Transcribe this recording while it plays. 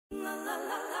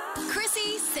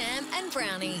Chrissie, Sam and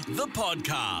Brownie. The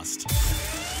podcast.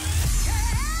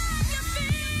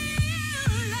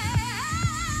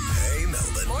 Hey,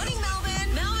 Melbourne. Morning,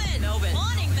 Melbourne. Melbourne.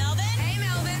 Morning, Melbourne. Hey,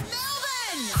 Melbourne.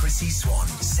 Melbourne. Chrissy Swan,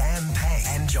 Sam Pang,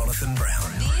 and Jonathan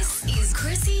Brown. This is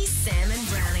Chrissie, Sam and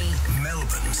Brownie.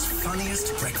 Melbourne's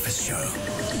funniest breakfast show.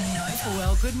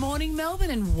 Well, good morning,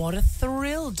 Melbourne, and what a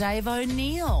thrill, Dave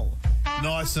O'Neill.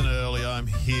 Nice and early, I'm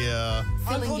here.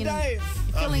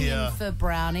 Filling in for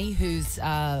Brownie, who's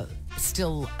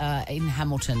still in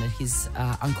Hamilton at his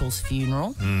uncle's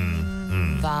funeral.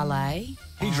 Valet.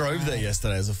 He drove there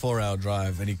yesterday. It was a 4-hour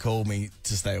drive, and he called me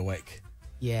to stay awake.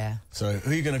 Yeah. So who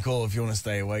are you going to call if you want to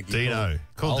stay awake? Dino.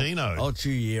 Call Dino. I'll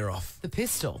chew your ear off. The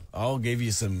pistol. I'll give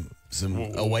you some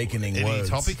awakening Any words.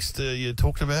 topics you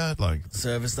talked about? Like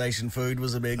Service station food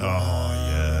was a big one.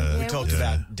 yeah. We talked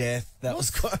about death. That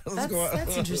was quite...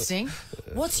 That's interesting.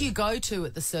 What's your go-to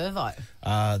at the servo?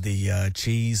 The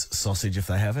cheese sausage, if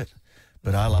they have it.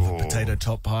 But I love a potato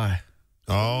top pie.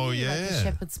 Oh, Like yeah. the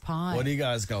shepherd's pie. What are you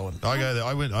guys going? I go there.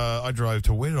 I drove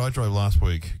to, where did I drive last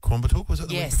week? Quambatook, was that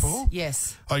the week before?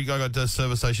 Yes. I got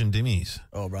service station dimmies.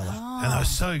 Oh, brother. And they were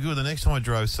so good. The next time I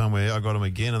drove somewhere, I got them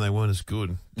again and they weren't as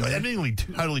good. Evidently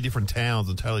totally different towns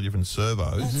and totally different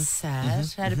servos. That's sad.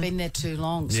 Had it been there too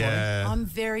long. Yeah. I'm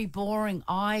very boring.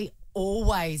 I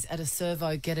always at a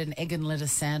servo get an egg and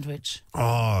lettuce sandwich.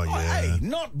 Oh, yeah. Hey,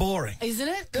 not boring. Isn't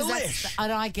it? Delish.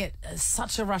 And I get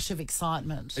such a rush of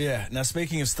excitement. Yeah. Now,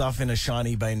 speaking of stuff in a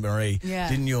shiny Bain Marie,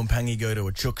 didn't you and Pangy go to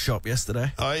a chook shop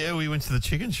yesterday? Oh, yeah, we went to the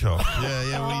chicken shop.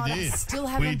 Yeah, we did. I still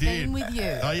haven't been with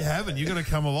you. Oh, you haven't? You've got to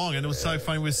come along. And it was so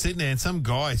funny. We were sitting there and some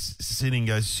guy sitting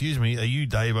goes, "Excuse me, are you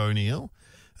Dave O'Neill?"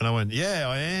 And I went, "Yeah,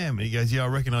 I am." And he goes, "Yeah, I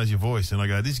recognise your voice." And I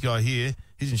go, "This guy here,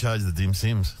 he's in charge of the dim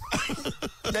sims."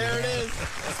 There it is.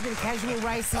 It's a bit of casual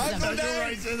racism.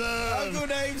 Uncle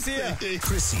Dave's here.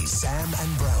 Chrissy, Sam,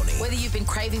 and Brownie. Whether you've been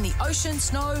craving the ocean,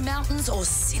 snow, mountains, or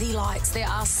city lights, there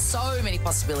are so many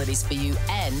possibilities for you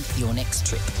and your next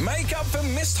trip. Make up for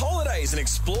missed holidays and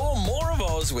explore more of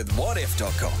Oz with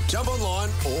whatif.com. Jump online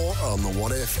or on the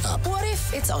What If app. What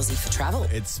if it's Aussie for travel?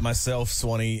 It's myself,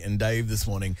 Swanee, and Dave this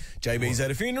morning. JB's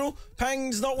at a funeral.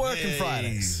 Pang's not working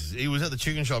Fridays. He was at the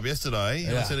chicken shop yesterday.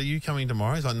 And I said, "Are you coming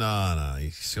tomorrow?" He's like, no,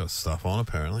 he's got stuff on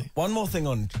apparently. One more thing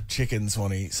on chicken,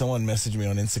 Swanee. Someone messaged me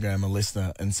on Instagram, a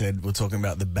listener, and said we're talking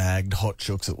about the bagged hot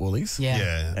chooks at Woolies.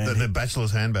 Yeah. The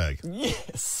bachelor's handbag.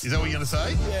 Yes. Is that what you're going to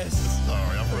say? Yes.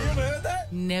 Sorry, I'm You rude. ever heard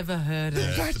that? Never heard of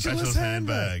it. Yeah, it's the bachelor's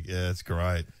handbag. Yeah, it's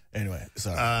great. Anyway,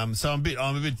 sorry. So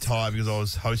I'm a bit tired because I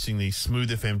was hosting the Smooth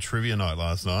FM trivia night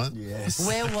last night. Yes.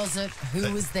 Where was it?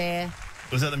 Who was there?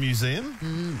 It was at the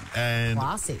museum. And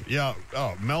Classy. Yeah.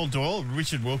 Oh, Mel Doyle,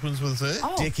 Richard Wilkins was there.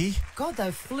 Oh, Dickie. God,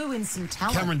 they flew in some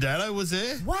talent. Cameron Daddo was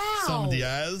there. Wow. Sam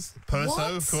Diaz, Perso,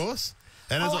 What? of course.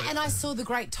 And, it was And I saw the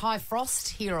great Ty Frost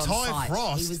here on Ty site.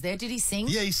 Frost? He was there. Did he sing?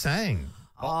 yeah, he sang.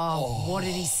 Oh, what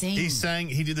did he sing? He sang.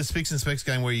 He did the Speaks and Specs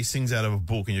game where he sings out of a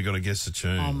book and you've got to guess the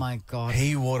tune. Oh, my God.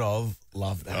 He would have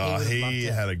loved that. Oh, would've loved he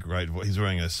it. had a great voice. He's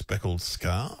wearing a speckled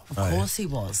scarf. Of course he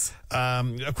was.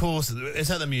 Of course, it's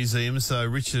at the museum, so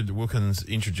Richard Wilkins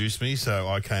introduced me, so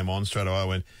I came on straight away. I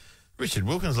went, "Richard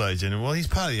Wilkins, ladies and gentlemen." Well, he's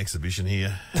part of the exhibition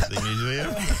here at the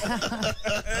museum.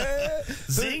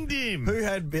 Zinged him. Who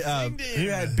had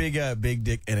big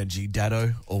dick energy,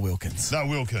 Daddo or Wilkins? No,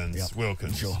 Wilkins. Yep.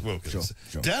 Wilkins. Sure.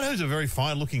 Daddo's a very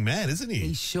fine-looking man, isn't he?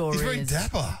 He sure He's is. very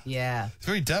dapper. Yeah. He's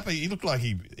very dapper. He looked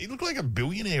like a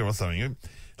billionaire or something.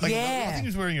 Like, Yeah. I think he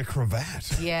was wearing a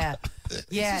cravat. Yeah.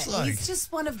 Yeah. just like- He's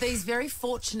just one of these very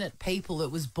fortunate people that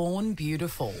was born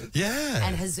beautiful Yeah.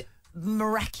 and has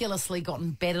miraculously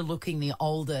gotten better looking the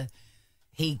older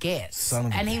he gets. Son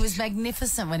of a and he bitch. was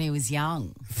magnificent when he was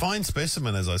young. Fine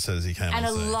specimen, as I said, as he came And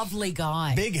on a stage. lovely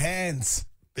guy. Big hands.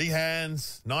 Big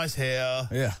hands, nice hair.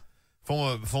 Yeah.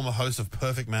 Former host of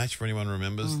Perfect Match, for anyone who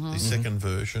remembers the second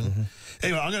version.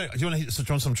 Anyway, do you want to hit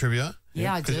some trivia?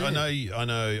 Yeah, I 'Cause do.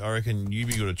 I reckon you'd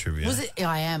be good at trivia. Was it?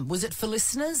 I am. Was it for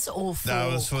listeners or for No,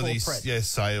 it was for corporate? these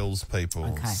sales people.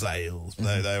 Okay. Sales.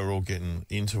 They were all getting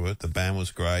into it. The band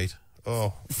was great.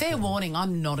 Oh, Fair warning,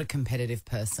 I'm not a competitive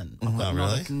person. Oh,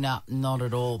 really? No, not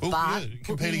at all. well, but yeah,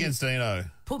 compete against Dino.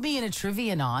 Put me in a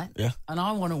trivia night, Yeah. and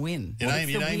I want to win. Your What's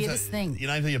name, the weirdest thing?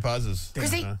 Your names are your buzzers.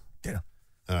 Chrissy. Dinner.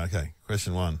 Oh, okay,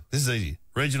 question 1. This is easy.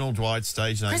 Regional Dwight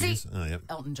stage name. Chrissy. is- Oh, yep.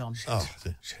 Elton John. Oh,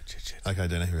 Shit. okay,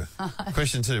 Dino, here we go.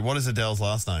 Question 2. What is Adele's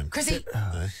last name? Chrissy.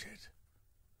 Oh, shit.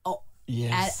 Oh,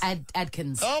 Yes.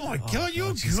 Adkins. Oh, my God,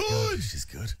 you're she's good. She's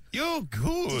good. You're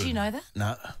good. Did you know that?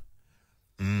 No.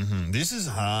 This is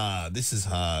hard.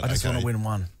 I just want to win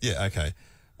one. Yeah, okay.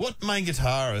 What main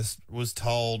guitarist was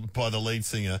told by the lead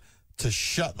singer to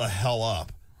shut the hell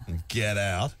up and get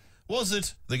out Was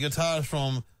it the guitarist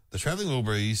from the Travelling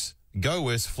Wilburys, Go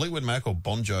West, Fleetwood Mac, or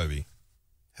Bon Jovi?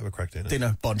 Have a crack, Dino.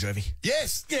 Dino, Bon Jovi.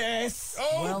 Yes. Yes.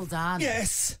 Oh. Well done.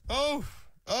 Yes. Oh.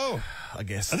 I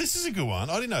guess. And this is a good one.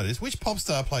 I didn't know this. Which pop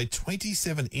star played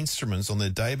 27 instruments on their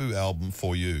debut album,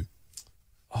 For You?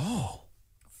 Oh.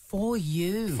 For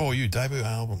You. For You, debut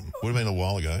album. Would have been a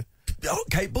while ago. Oh,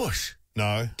 Kate Bush.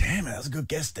 No. Damn it, that was a good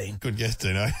guess, Dean. Good guess,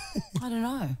 Dino. I don't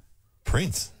know.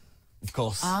 Prince. Of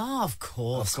course. Ah, of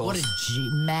course. Of course. What a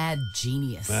mad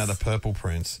genius. Now, the Purple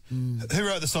Prince. Who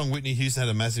wrote the song Whitney Houston had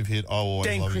a massive hit? I'll always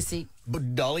Dean love Chrissie.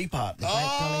 But Dolly Parton. Dolly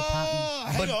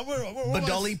Parton. Hang on, we're But almost-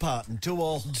 Dolly Parton. 2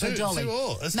 all. For Dolly. 2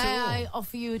 all. That's May 2 all. I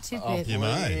offer you a tidbit? You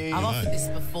may. I've offered this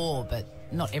before,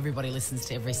 but not everybody listens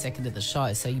to every second of the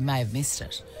show, so you may have missed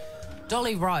it.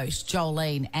 Dolly wrote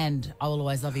Jolene and I Will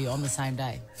Always Love You on the same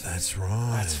day. That's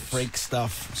right. That's freak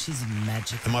stuff. She's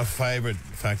magic. And my favourite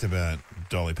fact about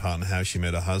Dolly Parton, how she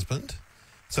met her husband.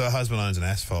 So her husband owns an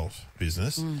asphalt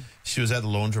business. She was at the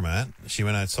laundromat. She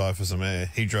went outside for some air.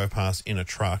 He drove past in a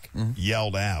truck,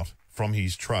 yelled out from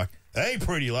his truck, "Hey,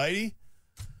 pretty lady."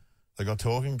 They got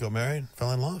talking, got married,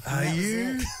 fell in love. Are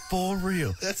you for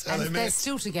real? That's how And they they're met.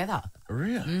 still together.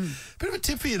 Real? Bit of a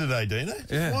tip for you today, Dino.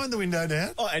 Just wind the window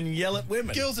down. Oh, and yell at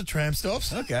women. Girls at tram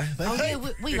stops. Okay. Oh, yeah,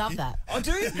 we love that. Oh,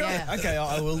 do you? Yeah. Okay,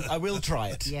 I will try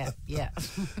it. Yeah.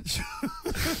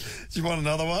 Do you want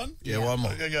another one? Yeah, one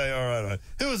more. Okay, all right.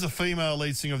 Who was the female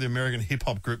lead singer of the American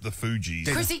hip-hop group, the Fugees?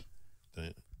 Chrissy.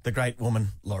 The great woman,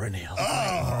 Laura Neal.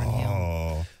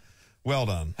 Oh, well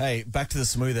done. Hey, back to the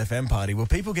Smooth FM party. Were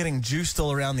people getting juiced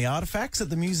all around the artifacts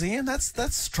at the museum?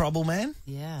 That's trouble, man.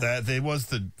 Yeah. There was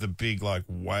the big, like,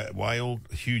 whale,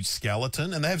 huge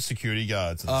skeleton, and they have security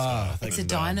guards and stuff. It's a And,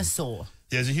 dinosaur.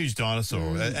 yeah, it's a huge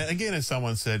dinosaur. And again, as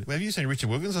someone said, have you seen Richard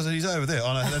Wilkins? I said, he's over there.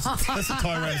 Oh, no, that's a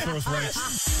Tyrannosaurus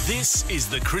Rex. This is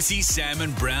the Chrissy, Sam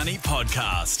and Brownie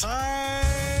podcast.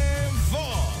 Time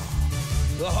for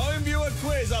the home viewer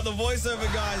quiz. The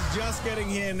voiceover guys just getting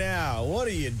here now. What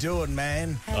are you doing,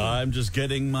 man? I'm just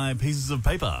getting my pieces of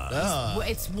paper. Well,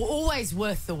 it's always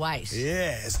worth the wait.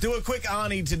 Yes. Do a quick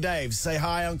Arnie to Dave. Say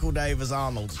hi, Uncle Dave, as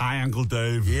Arnold. Hi, Uncle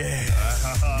Dave. Yeah.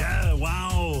 Yeah,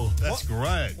 wow. That's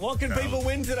great. What can people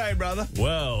win today, brother?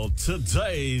 Well,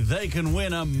 today they can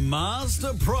win a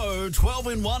Master Pro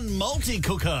 12-in-1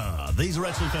 multi-cooker. These are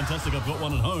actually fantastic. I've got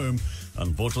one at home.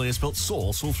 Unfortunately, I spelt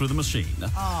sauce all through the machine.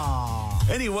 Aww.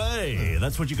 Anyway,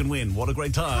 that's what you can win. What a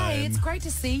great time. Hey, it's great to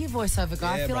see you, voiceover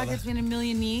guy. Yeah, I feel like brother. it's been a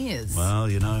million years.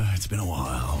 Well, you know, it's been a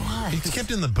while. He's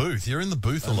kept in the booth. You're in the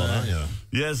booth a lot, aren't you?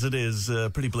 Yes, it is.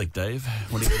 Pretty bleak, Dave.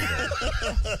 What are you going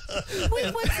to do?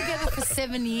 We've worked together for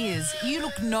 7 years. You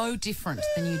look no different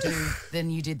than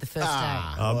you did the first day.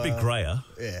 A bit grayer.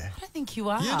 Yeah. I don't think you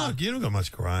are. You don't got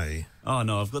much grey. Oh,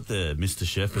 no, I've got the Mr.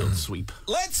 Sheffield sweep.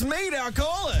 Let's meet our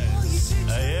callers.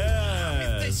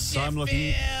 Yes. I'm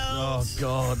looking. Oh,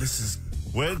 God, this is...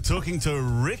 We're talking to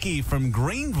Ricky from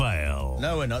Greenvale.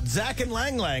 No, we're not. Zach and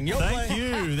Lang Lang. You're Thank playing...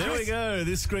 you. There we go.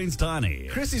 This screen's tiny.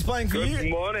 Chrissy's playing for you. Good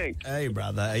morning. Hey,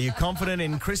 brother. Are you confident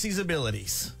in Chrissy's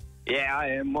abilities? Yeah, I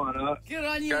am. Why not? Good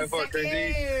on you, Go for it,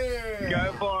 Chrissy.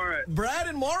 Go for it. Brad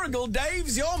and Warrigal,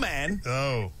 Dave's your man.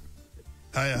 Oh.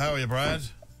 Hey, how are you, Brad?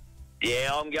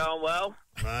 Yeah, I'm going well.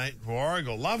 Mate,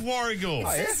 Warrigal. Love Warrigal.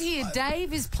 It says here,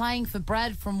 Dave is playing for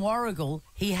Brad from Warrigal.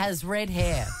 He has red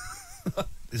hair.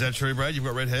 Is that true, Brad? You've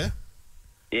got red hair?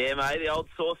 Yeah, mate, the old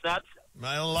sauce nuts. Mate,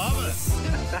 I love it.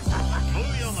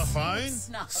 Boogie on the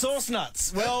phone. Sauce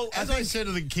nuts. Well, As I said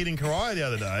to the kid in Karaya the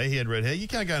other day, he had red hair. You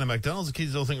can't go to McDonald's. The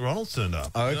kids all think Ronald's turned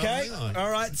up. You know what I okay. mean? Like- All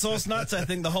right, sauce nuts. I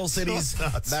think the whole city's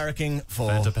Sauce nuts. barracking for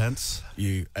Fanta pants.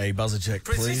 you. A buzzer check,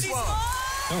 please.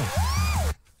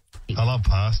 I love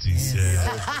pasties.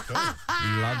 Yeah.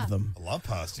 Love them. I love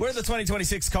pasties. Where are the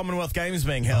 2026 Commonwealth Games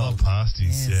being held?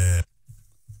 pasties, yeah.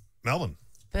 Melbourne.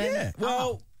 Yeah.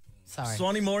 Well, Sorry.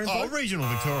 Swanee more info? Oh, regional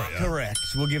Victoria. Correct.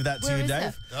 We'll give that to Where you, is Dave.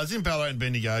 that? I was in Ballarat and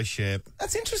Bendigo, Shep.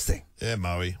 That's interesting. Yeah,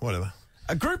 Moe, whatever.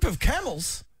 A group of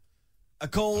camels are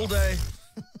called a...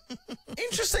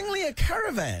 interestingly, a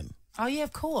caravan. Oh, yeah,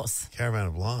 of course. Caravan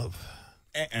of Love.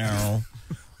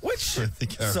 Which... The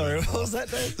Caravan Sorry, of what Love. was that,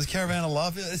 Dave? There's Caravan of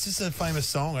Love. It's just a famous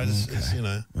song. It's, you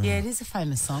know. Yeah, it is a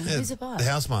famous song. Yeah, Who's it by? the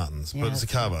House Martins, Yeah, but it's a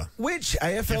that's right. cover. Which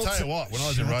I'll AFL... tell you what, when I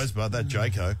was in Rosebud, that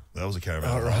Jayco, that was a Caravan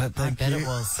All of Love. right, I thank bet you. it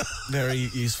was. Very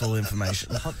useful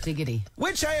information. Hot diggity.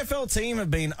 Which AFL team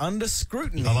have been under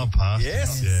scrutiny? pasties.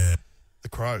 Yes. Yeah. The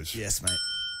Crows. Yes, mate.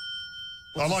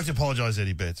 I'd like to apologise,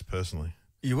 Eddie Betts, personally.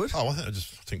 You would? Oh, I just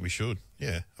think we should.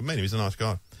 Yeah. I mean, he's a nice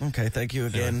guy. Okay, thank you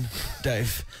again,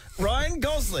 Dave. Ryan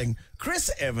Gosling, Chris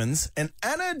Evans, and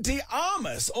Anna de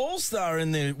Armas all star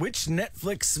in the which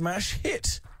Netflix smash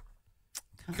hit?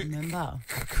 can't remember.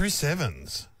 Chris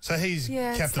Evans. So he's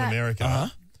Yeah, it's Captain that-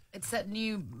 America. It's that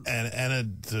new. And Anna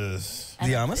de...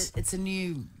 The Armas? It's a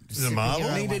new. Is it Marvel?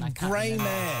 superhero Needed one, I can't Grey remember.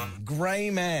 Man. Grey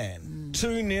Man.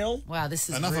 2-0. Wow, this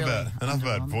is Enough really about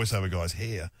underwhelming. voiceover guys'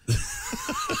 hair.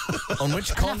 On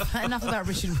which Enough about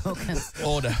Richard Wilkins.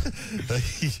 order?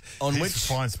 On He's which- a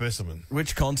fine specimen.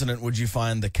 Which continent would you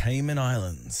find the Cayman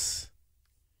Islands?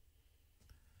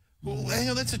 Well, hang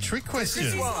on, that's a trick question.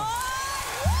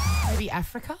 Maybe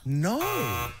Africa?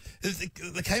 No.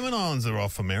 The Cayman Islands are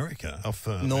off America, off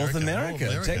North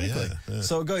America, technically. yeah.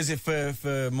 So it goes, if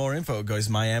for more info, it goes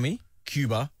Miami,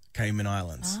 Cuba, Cayman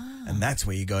Islands. And that's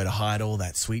where you go to hide all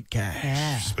that sweet cash.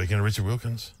 Yeah. Speaking of Richard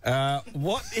Wilkins.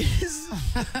 What is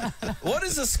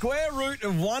the square root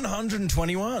of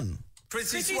 121?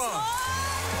 Chrissie's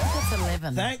That's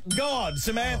 11. Thank God,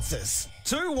 some answers.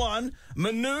 2-1.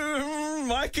 Manu,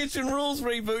 My Kitchen Rules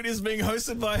reboot is being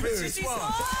hosted by who?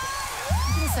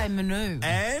 I'm going to say Manu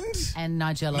and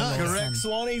Nigella Lawson. Correct,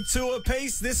 Swanee. 2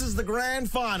 apiece. This is the grand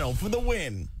final for the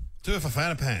win. Do it for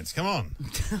Fanta Pants. Come on.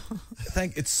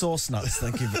 It's sauce nuts.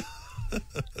 Thank you.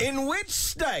 In which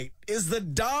state is the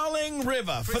Darling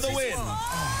River for the win?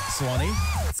 Swanee.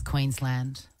 It's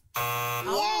Queensland.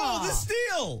 Whoa, the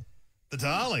steal. The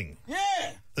Darling. Yeah.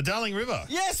 The Darling River.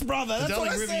 Yes, brother. The That's what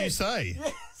Darling I River, said. you say.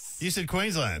 Yes. You said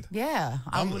Queensland. Yeah.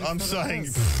 I'm saying,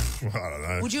 I don't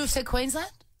know. Would you have said Queensland?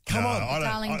 Come on, I don't,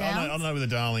 Darling I Downs? don't know with the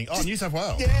Darling. Oh, New South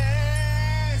Wales.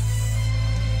 Yes.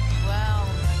 Well,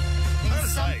 gotta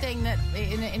it's say. something that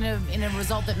in a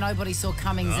result that nobody saw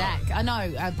coming. Zach, I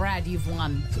know, Brad, you've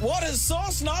won. What has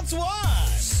Sauce Nuts won?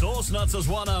 Sauce Nuts has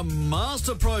won a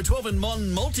Master Pro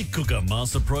 12-in-1 multi-cooker.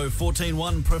 Master Pro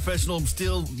 14-1 professional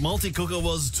steel multi-cooker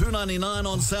was $2.99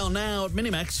 on sale now at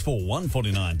Minimax for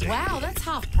 $1.49. Wow, that's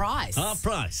half price. Half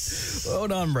price. Well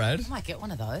done, Brad. I might get one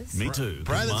of those. Me too.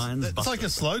 Brad, Mine's it's like busted. a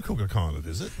slow cooker kind of,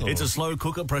 is it? Or- It's a slow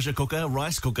cooker, pressure cooker,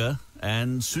 rice cooker,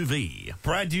 and sous vide.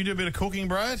 Brad, do you do a bit of cooking,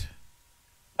 Brad?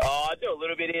 Oh, I do a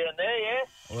little bit here and there, yeah.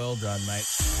 Well done, mate.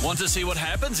 Want to see what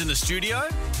happens in the studio?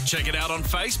 Check it out on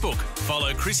Facebook.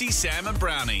 Follow Chrissy, Sam and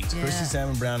Brownie. Chrissy, Sam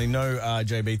and Brownie. No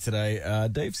JB today.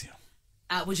 Dave's here.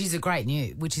 Which is great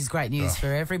news for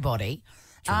everybody.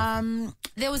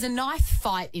 There was a knife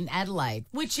fight in Adelaide,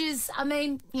 which is, I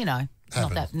mean, you know,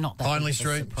 not that Hindley big of a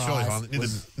Street, surprise. surely Hindley, near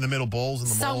the metal balls in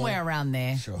the mall. Somewhere around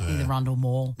there, near the Rundle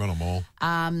Mall. Rundle Mall.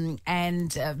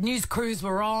 And news crews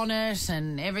were on it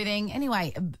and everything.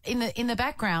 Anyway, in the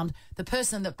background, the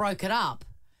person that broke it up,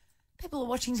 people are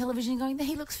watching television going,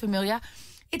 he looks familiar.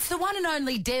 It's the one and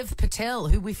only Dev Patel,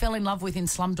 who we fell in love with in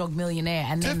Slumdog Millionaire,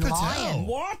 and Dev then Patel? Lion.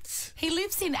 What? He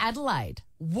lives in Adelaide.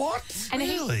 What? And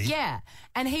Really?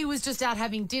 and he was just out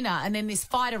having dinner, and then this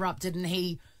fight erupted, and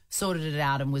he sorted it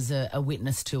out and was a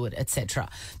witness to it, etc.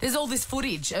 There's all this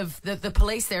footage of the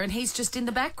police there, and he's just in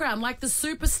the background like the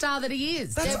superstar that he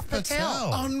is. That's Dev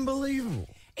Patel. Unbelievable.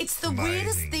 It's the Amazing.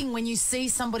 weirdest thing when you see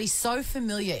somebody so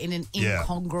familiar in an Yeah.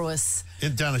 incongruous.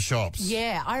 Down the shops.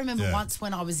 Yeah, I remember Yeah. once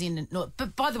when I was in.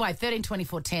 But by the way, 13,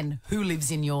 24, 10. Who lives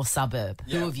in your suburb?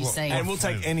 Who have you seen? And we'll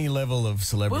take any level of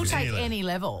celebrity. We'll take level. any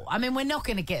level. I mean, we're not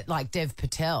going to get like Dev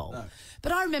Patel. No.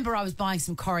 But I remember I was buying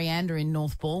some coriander in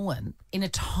North Balwyn in a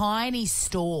tiny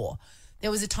store. There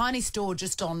was a tiny store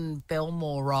just on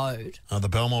Belmore Road, Oh, the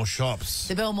Belmore shops.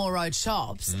 the Belmore Road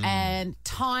shops, and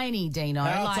tiny, Dino.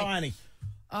 How like, tiny?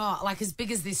 Oh, like as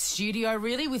big as this studio,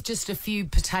 really, with just a few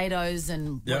potatoes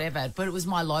and Yep. whatever. But it was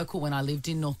my local when I lived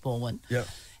in North Balwyn. Yep.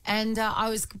 And I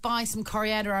was buying some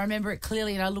coriander. I remember it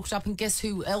clearly, and I looked up, and guess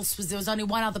who else was there? Was only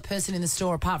one other person in the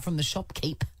store apart from the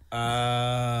shopkeep.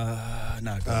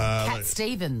 No. Cat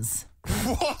Stevens.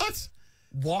 What?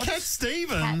 What? Cat Cat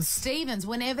Stevens? Stevens.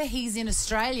 Whenever he's in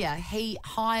Australia, he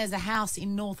hires a house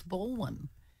in North Balwyn.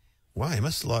 Wow, he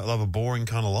must love a boring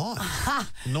kind of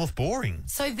life. North Boring.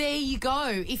 So there you go.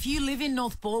 If you live in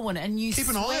North Balwyn and you Keep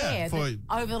an eye swear out for- that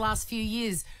over the last few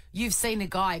years you've seen a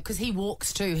guy, because he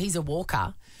walks too, he's a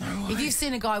walker. If you've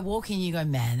seen a guy walking, you go,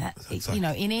 man, That's you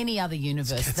know, in any other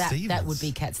universe, Cat that Stevens. would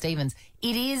be Cat Stevens.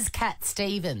 It is Cat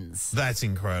Stevens. That's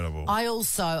incredible.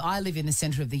 I live in the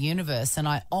centre of the universe, and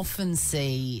I often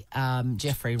see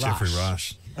Jeffrey Rush. Jeffrey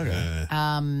Rush. Okay.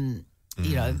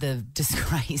 You know, the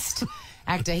disgraced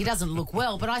actor. He doesn't look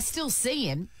well, but I still see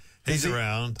him. He's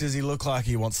around. Does he look like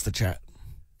he wants to chat?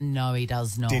 No, he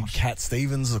does not. Did Cat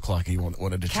Stevens look like he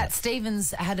wanted to Cat chat? Stevens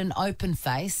had an open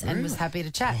face and was happy to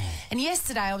chat. And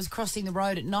yesterday I was crossing the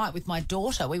road at night with my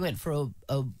daughter. We went for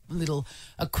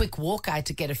a quick walk. I had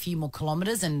to get a few more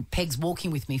kilometres, and Peg's walking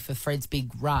with me for Fred's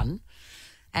big run.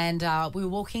 And we were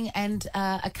walking, and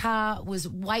a car was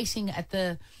waiting at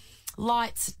the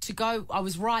lights to go. I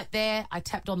was right there. I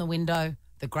tapped on the window.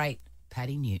 The great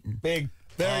Paddy Newton. Big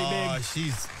Very big.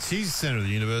 She's centre of the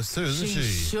universe too, isn't she?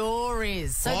 Sure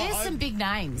is. So Well, there's some big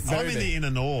names. I'm in the inner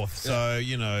north, so,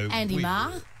 you know. Andy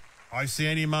Marr. I see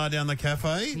Andy Marr down the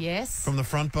cafe. Yes. From the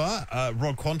front bar.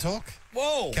 Rod Quantock.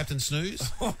 Whoa. Captain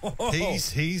Snooze.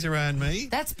 He's around me.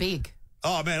 That's big.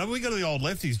 Oh, man, we got the old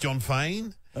lefties. John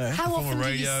Fain. How often do you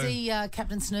radio. see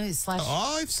Captain Snooze /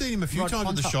 I've seen him a few Rod times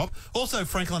at the Quantock. shop. Also,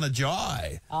 Franklin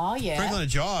Ajay. Oh, yeah. Franklin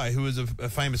Ajay, who was a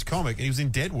famous comic, and he was in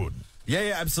Deadwood. Yeah,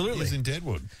 He absolutely. was in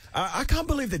Deadwood. I can't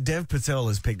believe that Dev Patel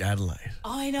has picked Adelaide.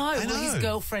 I know. Well, know. his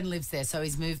girlfriend lives there, so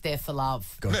he's moved there for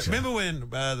love. Gotcha. Remember when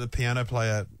the piano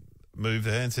player moved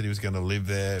there and said he was going to live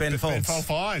there? Ben Folds. Ben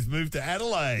Folds moved to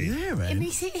Adelaide. Yeah, man. And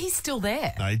he's still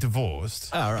there. No, he divorced.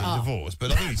 Oh, right. He divorced,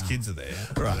 but I think his kids are there.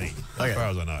 Right. As far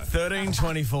as I know. 13,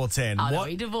 24, 10. Oh, no,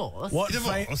 he divorced. What, He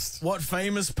divorced. what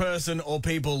famous person or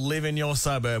people live in your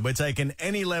suburb? We're taking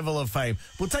any level of fame.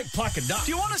 We'll take Pluck and Duck.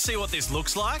 Do you want to see what this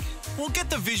looks like? Well, get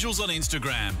the visuals on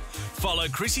Instagram. Follow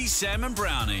Chrissie, Sam and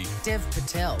Brownie. Dev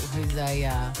Patel,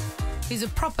 who's a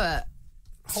proper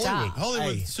star.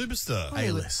 Hollywood Hey. superstar.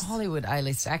 A-list. Hollywood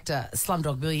A-list actor,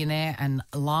 Slumdog Billionaire and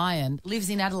Lion, lives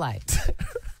in Adelaide.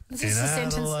 It's just In a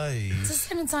sentence. Adelaide. It's a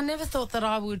sentence I never thought that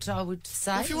I would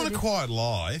say. If you want a quiet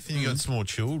life and you got small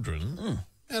children,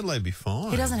 Adelaide'd be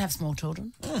fine. He doesn't have small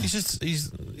children.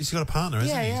 He's got a partner,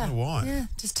 hasn't he? He's got a wife. Yeah,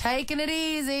 just taking it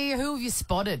easy. Who have you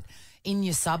spotted in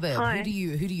your suburb? Hi. Who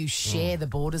do you share the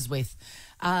borders with?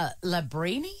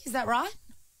 Labrini, is that right?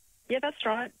 Yeah, that's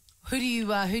right. Who do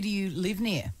you live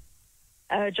near?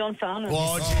 John Farnham.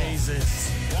 Oh,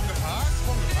 Jesus. Wonga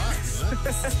Park, isn't it?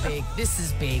 This is big. This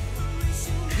is big.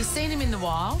 You seen him in the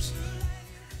wild?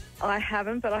 I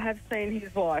haven't, but I have seen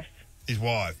his wife. His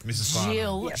wife, Mrs. Farnham.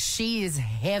 Jill, she is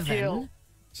heaven. Jill.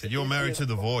 Said you're married to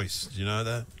The Voice. Do you know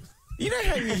that? You know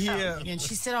how you hear, And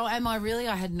she said, "Oh, am I really?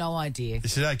 I had no idea." He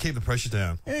said, hey, keep the pressure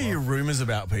down. you hear rumours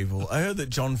about people. I heard that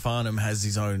John Farnham has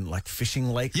his own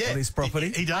fishing lake on his property.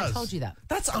 He does. I told you that.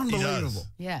 That's He unbelievable. does.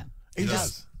 Yeah, He does.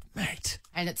 just, mate,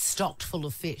 and it's stocked full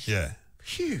of fish. Yeah.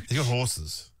 huge. He's got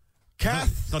horses.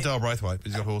 Kath, Not Dale Braithwaite, but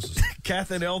he's got horses. Kath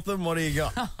and Eltham, what do you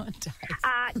got? Oh, Dave.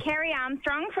 Kerry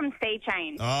Armstrong from Sea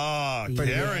Change. Ah,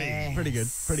 Pretty Kerry. Yes. Pretty good,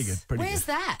 pretty good, pretty Where's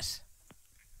good. that?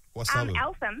 What suburb?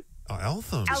 Eltham. Oh,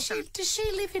 Eltham. Does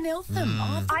she live in Eltham?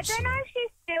 Oh, I don't know if she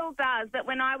still does, but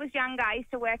when I was younger, I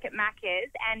used to work at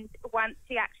Macca's, and once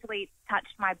she actually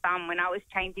touched my bum when I was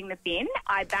changing the bin,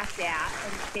 I backed out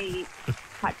and she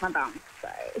touched my bum. So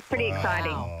it's pretty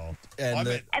exciting. Oh, And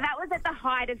the And that was at the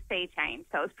height of Sea Change,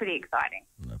 so it was pretty exciting.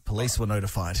 police were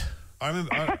notified. I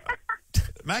remember.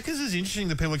 Macca's is interesting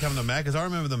that people are coming to Macca's. I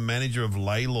remember the manager of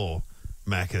Laylaw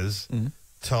Macca's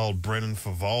told Brennan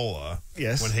Favola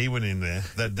Yes. when he went in there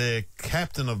that their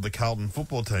captain of the Carlton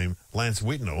football team, Lance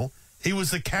Whitnell, he was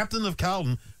the captain of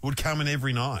Carlton, would come in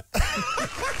every night.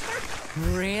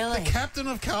 really? Captain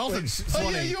of Carlton. Which, Oh, yeah,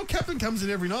 Swanee, your captain comes in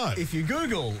every night. if you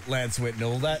Google Lance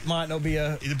Whitnell, that might not be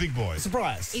a He's a big boy.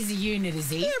 surprise. He's a unit, is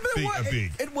he? Yeah, but Big- it, worked,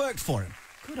 big. it worked for him.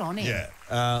 Good on him.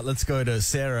 Yeah. Let's go to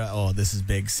Sarah. Oh, this is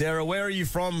big. Sarah, where are you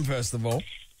from, first of all?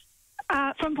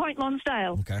 From Point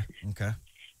Lonsdale. Okay.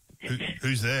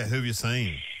 Who's there? Who have you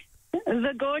seen?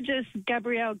 The gorgeous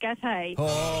Gabrielle Gatte.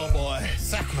 Oh, boy.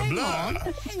 Sacre bleu.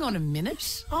 Hang on a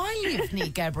minute. I live near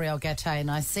Gabrielle Gatte and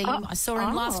I see him. I saw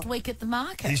him last week at the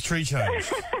market. He's tree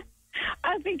change.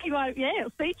 I think you might,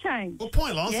 Sea Change. Well,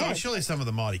 Point Lonsdale, Yeah. surely some of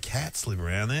the mighty cats live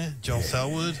around there. Joel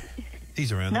Selwood,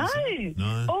 he's around there.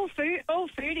 No. All foodies. Oh,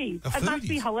 It must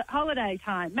be foodies. holiday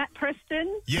time. Matt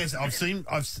Preston. Yes,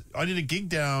 I did a gig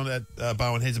down at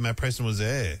Bowen Heads and Matt Preston was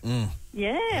there.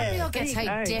 Yeah. Gabrielle there you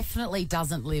Gatte go. definitely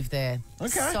doesn't live there. Okay.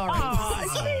 Sorry. Oh, I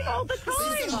see him all the He's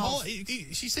got a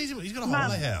time. she sees him, he's got a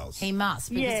holiday house. He must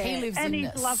because Yeah, he lives and in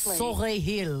he's lovely. Surrey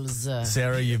Hills.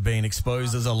 Sarah, you've been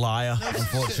exposed as a liar,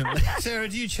 unfortunately. Sarah,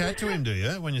 do you chat to him, do you,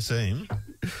 when you see him?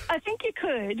 I think you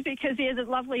could because he has a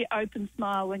lovely open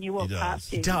smile when you walk He does.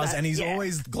 past him. He does, but, and he's yeah.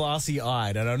 always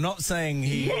glassy-eyed. And I'm not saying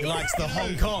he likes the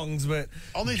Hong Kongs, but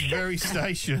On this very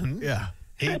station, yeah.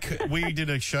 we did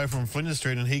a show from Flinders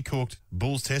Street and he cooked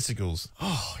bull's testicles.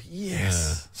 Oh,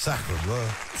 yes. Sacre bleu.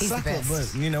 He's the Sacre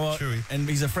best. bleu. You know what? Chewy. And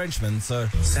he's a Frenchman, so...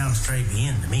 Sounds straight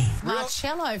bien to me.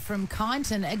 Marcello from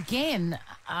Kyneton again.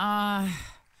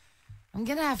 I'm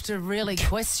going to have to really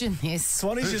question this.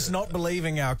 Swanee's just not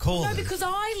believing our call. No, because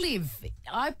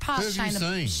I pass Who have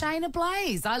you Shayna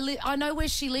Blaze. I know where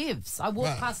she lives. I walk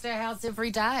Right. past her house every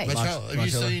day. Have you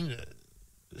Marcello. seen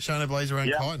Shana Blaze around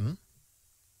Yeah. Kyneton?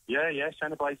 Yeah,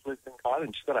 Shana Blaze lives in Kyneton.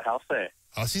 She's got a house there.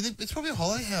 Oh, see, it's probably a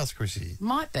holiday house, Chrissy.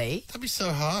 Might be. That'd be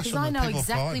so harsh. Because I know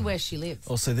exactly where she lives.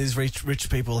 Also, these rich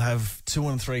people have 2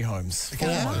 and 3 homes. 4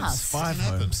 homes. 5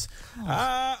 homes.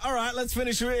 All right, let's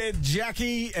finish with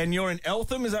Jackie, and you're in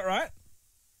Eltham, is that right?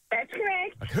 That's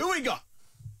correct. Who we got?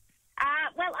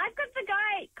 Well, I've got the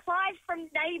guy, Clive from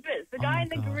Neighbours, the guy in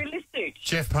the gorilla suit.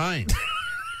 Jeff Payne.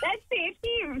 That's it,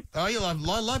 him. Oh,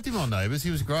 I loved him on Neighbours.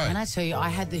 He was great. And I tell you, I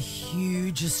had the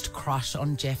hugest crush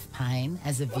on Jeff Payne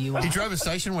as a viewer. He drove a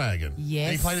station wagon. Yes.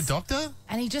 And he played a doctor?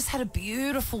 And he just had a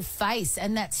beautiful face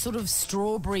and that sort of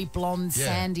strawberry blonde,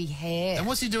 sandy hair. And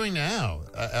what's he doing now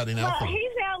out in Eltham?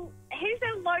 Well, he's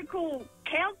our local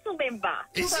council member.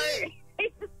 Is he?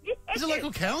 He's a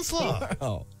local councillor.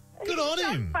 Oh. Good on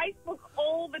him. On Facebook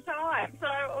all the time. So,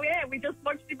 yeah, we just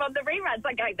watched him on the reruns.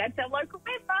 I go, that's our local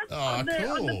member on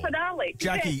the finale.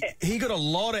 Jackie, he got a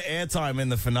lot of airtime in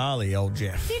the finale, old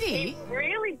Jeff. Did he? He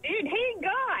really did. He and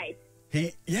Guy.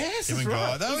 Yes, Him that's and Guy,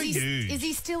 right. they were huge. Is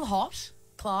he still hot,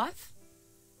 Clive?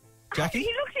 Jackie? He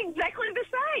looks exactly the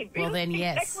same. Well, he then, looks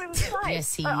yes. Exactly the same.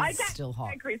 Yes, he I is don't still hot.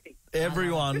 know, Chrissy.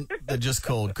 Everyone that just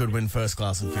called could win first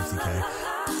class and 50K.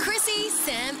 Chrissy,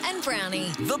 Sam and Brownie.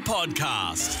 The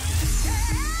podcast.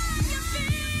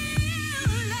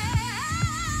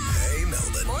 Hey,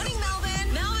 Melbourne. Morning,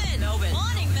 Melbourne. Melbourne.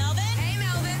 Morning, Melbourne. Hey,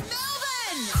 Melbourne.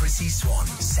 Melbourne. Chrissy Swan,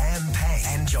 Sam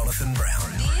Payne, and Jonathan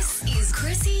Brown. This is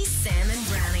Chrissy, Sam and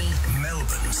Brownie.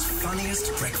 Melbourne's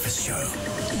funniest breakfast show.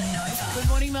 Nova. Good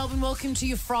morning, Melbourne. Welcome to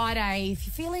your Friday. If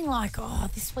you're feeling like,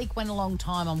 this week went a long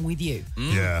time, I'm with you.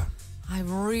 Yeah. I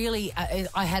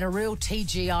had a real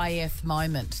TGIF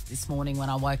moment this morning when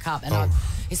I woke up. And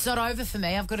it's not over for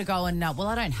me. I've got to go and, I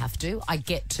don't have to. I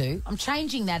get to. I'm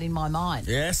changing that in my mind.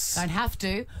 Yes. Don't have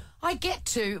to. I get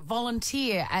to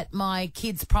volunteer at my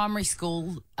kids' primary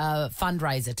school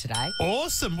fundraiser today.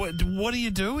 Awesome. What are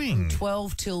you doing?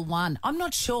 12 till 1. I'm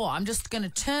not sure. I'm just going to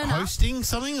turn up. Hosting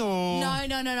something or? No, I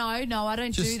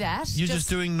don't do that. You're just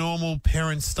doing normal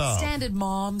parent stuff? Standard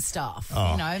mom stuff.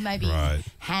 Oh, maybe right.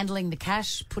 handling the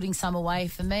cash, putting some away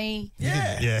for me.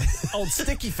 Yeah. Old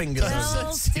sticky fingers.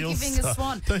 Well, sticky finger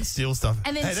swan. Don't steal stuff.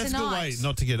 And then hey, that's a good way tonight-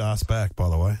 not to get asked back, by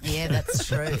the way. Yeah, that's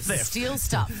true. Steal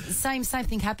stuff. Same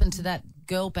thing happened to that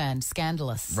girl band,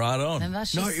 Scandalous. Right on. Remember?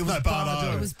 it was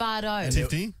Bardo. It was Bardo.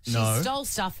 Tiffany? She stole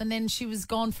stuff and then she was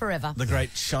gone forever. The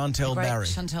great Chantel Barry.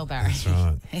 Chantel Barry. That's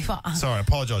right. Sorry, I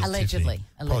apologise, Allegedly.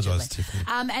 Tiffany. Apologise, Tiffany.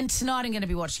 And tonight I'm going to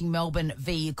be watching Melbourne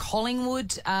v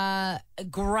Collingwood. A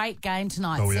great game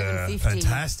tonight, 7:50.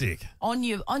 Fantastic. On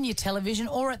your television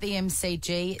or at the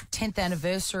MCG, 10th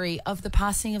anniversary of the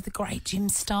passing of the great Jim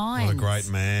Stein. What a great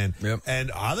man. Yep.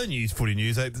 And other footy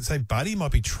news, they say Buddy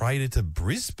might be traded to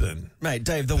Brisbane. Mate,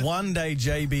 Dave, the one day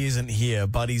JB isn't here,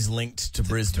 Buddy's linked to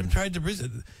Brisbane. Traded to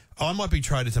Brisbane. I might be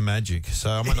traded to Magic, so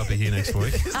I might not be here next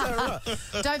week.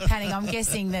 Don't panic. I'm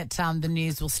guessing that the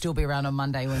news will still be around on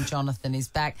Monday when Jonathan is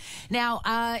back. Now,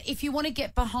 if you want to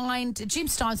get behind, Jim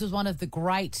Steins was one of the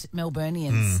great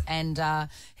Melburnians, and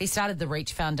he started the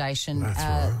Reach Foundation. That's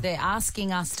right. They're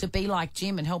asking us to be like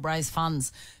Jim and help raise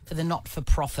funds for the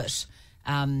not-for-profit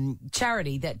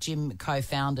charity that Jim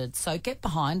co-founded. So get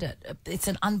behind it. It's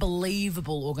an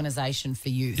unbelievable organisation for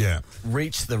youth. Yeah.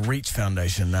 The Reach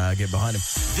Foundation, get behind him.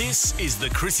 This is the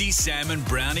Chrissy, Sam and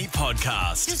Brownie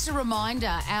podcast. Just a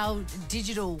reminder, our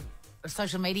digital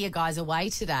social media guys away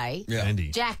today. Yeah.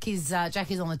 Andy. Jack is on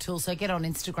the tool, so get on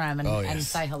Instagram and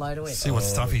say hello to him. See what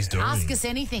stuff he's doing. Ask us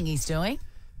anything he's doing.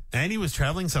 Andy was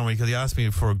travelling somewhere because he asked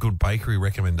me for a good bakery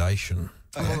recommendation.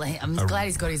 Well, I'm glad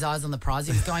he's got his eyes on the prize.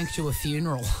 He was going to a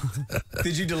funeral.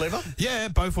 Did you deliver? Yeah,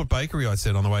 Beaufort Bakery, I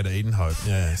said, on the way to Edenhope.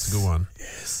 Yeah, it's a good one.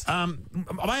 Yes.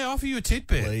 May I offer you a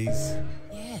tidbit? Please.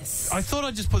 Yes. I thought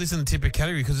I'd just put this in the tidbit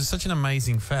category because it's such an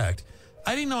amazing fact.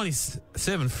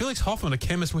 1897, Felix Hoffman, a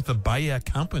chemist with the Bayer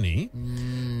Company,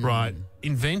 right,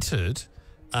 invented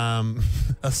a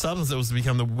substance that was to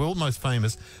become the world's most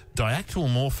famous diactyl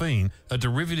morphine, a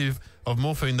derivative of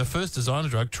morphine, the first designer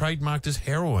drug trademarked as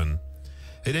heroin.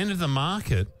 It entered the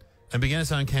market and began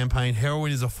its own campaign,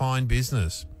 Heroin is a Fine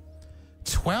Business.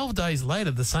 12 days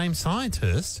later, the same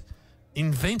scientist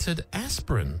invented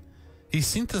aspirin. He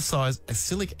synthesized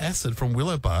acylic acid from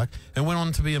willow bark and went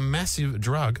on to be a massive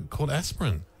drug called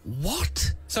aspirin.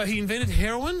 What? So he invented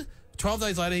heroin. 12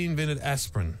 days later, he invented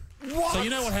aspirin. What? So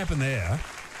you know what happened there?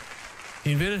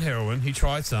 He invented heroin. He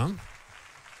tried some.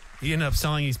 he ended up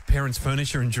selling his parents'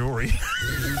 furniture and jewellery.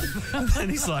 And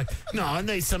he's like, no, I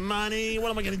need some money.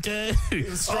 What am I going to do? He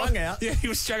was strung out. Yeah, he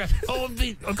was strung out. Oh,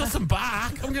 I've got some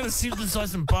bark. I'm going to synthesise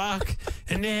some bark.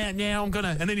 And now I'm going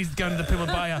to... And then he's going to the people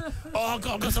buyer. Oh, I've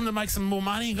got something to make some more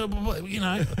money. You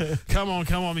know, come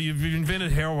on. You've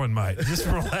invented heroin, mate. Just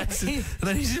relax. And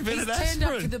then he's invented aspirin.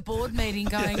 Turned up to the board meeting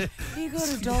going, you got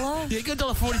 $1? Yeah, you got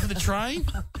 $1.40 for the train.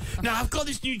 No, I've got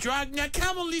this new drug. Now,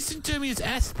 come on, listen to me. It's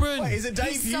aspirin. Wait, is it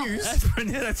Dave Hughes? Aspirin,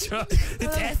 yeah, that's right.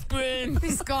 It's aspirin.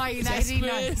 This guy in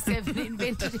 1897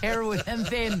 invented heroin and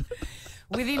then,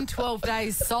 within 12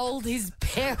 days, sold his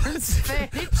parents'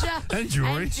 furniture and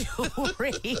jewellery.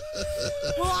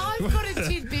 Well, I've got a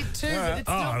tidbit too, but it's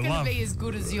not going to be as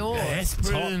good as yours.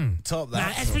 Aspirin. Top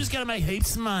that. Aspirin's going to make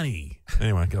heaps of money.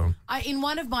 Anyway, go on. In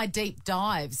one of my deep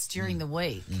dives during the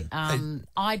week,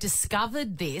 I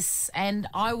discovered this and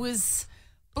I was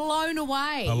blown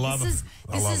away. I love it.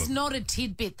 This is not a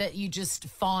tidbit that you just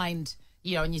find,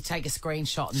 you know, and you take a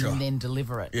screenshot and then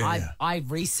deliver it. I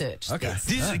researched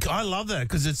this. I love that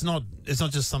because it's not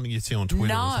just something you see on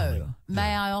Twitter. or something.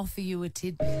 May I offer you a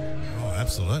tidbit? Oh,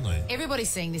 absolutely. Everybody's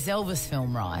seeing this Elvis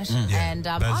film, right? Yeah. And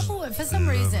I've always, for some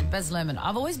reason, Baz Luhrmann,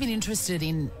 I've always been interested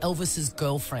in Elvis's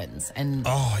girlfriends and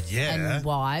and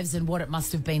wives and what it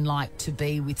must have been like to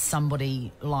be with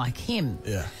somebody like him.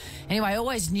 Yeah. Anyway, I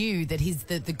always knew that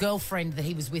the girlfriend that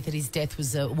he was with at his death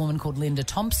was a woman called Linda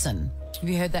Thompson. Have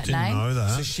you heard that name? Didn't know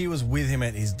that. So she was with him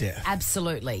at his death.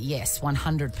 Absolutely, yes,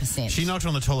 100%. She knocked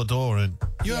on the toilet door and,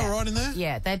 you all right in there?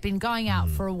 Yeah, they'd been going out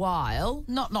for a while,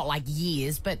 not like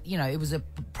years, but, you know, it was a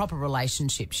proper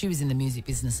relationship. She was in the music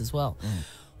business as well.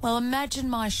 Well, imagine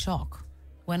my shock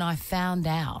when I found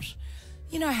out,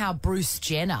 you know how Bruce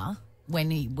Jenner,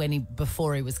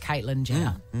 before he was Caitlyn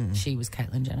Jenner, she was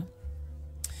Caitlyn Jenner,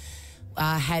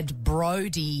 had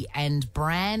Brodie and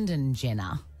Brandon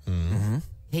Jenner.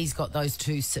 He's got those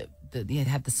two, had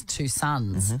the two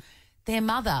sons. Their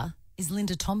mother is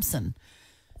Linda Thompson.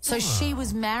 So she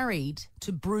was married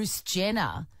to Bruce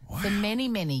Jenner for many,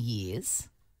 many years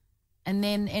and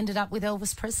then ended up with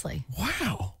Elvis Presley.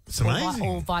 Wow. It's amazing.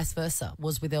 Or vice versa,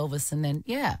 was with Elvis and then,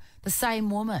 the same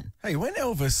woman. Hey, when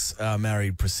Elvis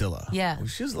married Priscilla,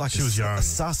 she was young. A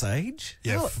sus age?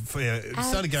 Yeah, it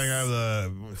started going over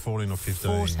 14 or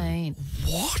 15. 14.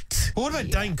 What? But what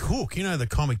about Dane Cook? You know the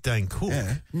comic Dane Cook?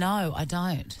 Yeah. No, I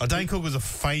don't. Dane Cook was the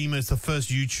first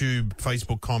YouTube,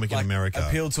 Facebook comic in America.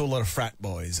 Appealed to a lot of frat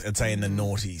boys, I'd say in the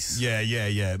noughties. Yeah.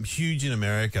 Huge in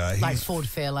America. Like Ford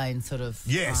Fairlane sort of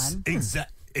time.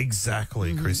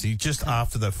 Exactly, Chrissy. Just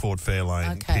after the Ford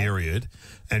Fairlane period,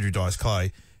 Andrew Dice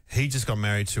Clay, he just got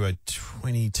married to a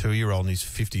 22-year-old and he's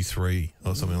 53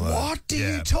 or something like that. What do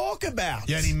you talk about?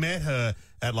 Yeah, and he met her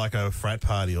at like a frat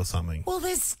party or something. Well,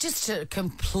 there's just to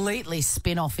completely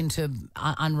spin off into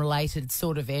unrelated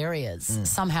sort of areas,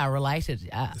 somehow related.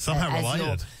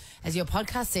 As your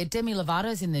podcast said, Demi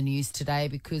Lovato's in the news today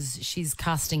because she's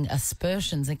casting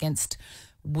aspersions against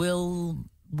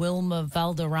Wilma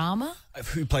Valderrama,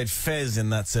 who played Fez in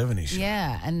That 70s Show.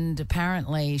 Yeah, and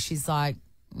apparently she's like,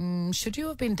 should you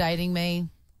have been dating me?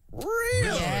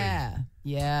 Really?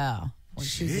 Yeah. When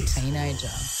she was a teenager.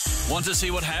 Want to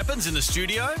see what happens in the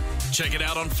studio? Check it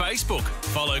out on Facebook.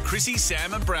 Follow Chrissy,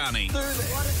 Sam and Brownie. What a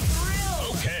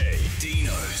thrill! Okay,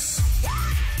 Dino's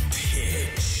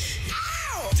pitch.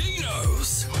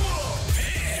 Dino's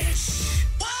pitch.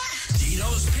 What?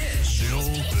 Dino's pitch. Dino's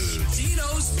pitch.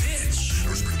 Dino's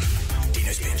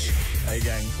pitch. Hey,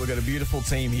 gang, we've got a beautiful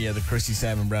team here, the Chrissy,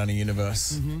 Sam and Brownie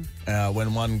universe.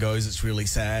 When one goes, it's really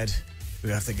sad. We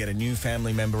have to get a new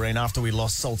family member in. After we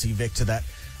lost Salty Vic to that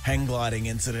hang gliding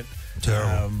incident,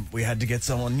 we had to get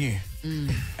someone new.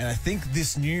 And I think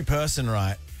this new person,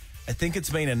 I think it's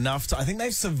been enough. I think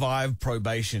they've survived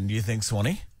probation. Do you think,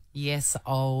 Swanee? Yes.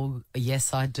 Oh,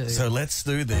 yes, I do. So let's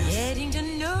do this. Getting to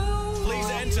know. Please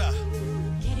enter.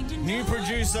 New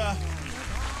producer,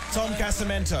 Tom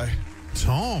Casamento.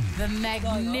 Tom. The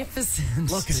magnificent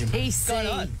Look at him.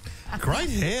 TC. Great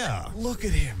hair. Look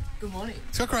at him. Good morning.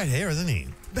 He's got great hair, hasn't he?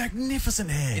 Magnificent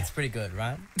hair. It's pretty good,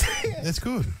 right? That's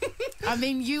good. I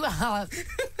mean, you are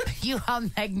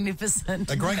magnificent.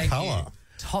 A great colour.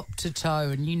 Top to toe,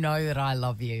 and you know that I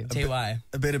love you. TY.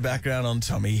 A bit of background on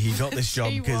Tommy. He got this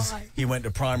job because TY. he went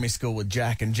to primary school with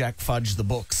Jack, and Jack fudged the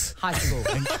books. High school. Was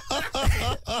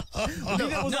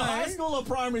it high school or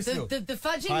primary school? The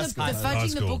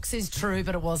fudging the books is true,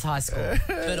 but it was high school.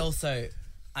 But also,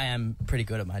 I am pretty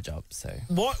good at my job, so.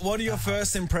 What are your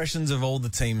first impressions of all the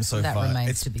teams so That far?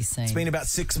 remains to be seen. It's been about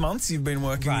 6 months you've been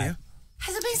working here.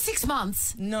 Has it been 6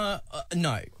 months? No,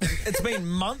 no. It's been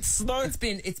months though. It's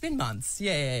been months.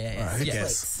 Yeah. Right, who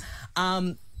cares?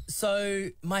 So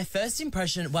my first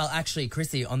impression, well, actually,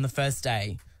 Chrissie, on the first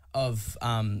day of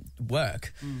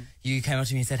work, you came up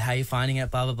to me and said, how are you finding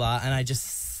it, blah, blah, blah. And I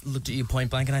just looked at you point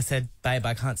blank and I said, babe,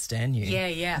 I can't stand you.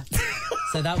 Yeah.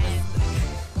 So that was...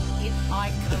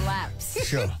 I collapsed.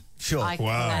 Sure.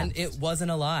 Wow. And it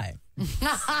wasn't a lie.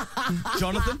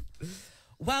 Jonathan?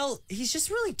 Well, he's just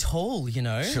really tall, you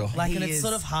know? Sure. Like, He and it's is.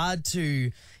 sort of hard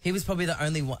to... He was probably the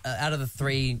only one out of the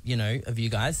three, you know, of you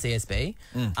guys, CSB.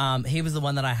 He was the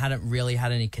one that I hadn't really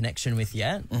had any connection with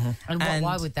yet. And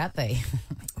why would that be?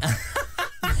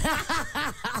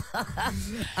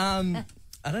 I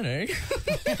don't know.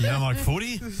 You don't like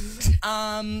footy?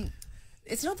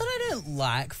 It's not that I don't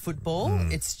like football.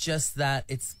 It's just that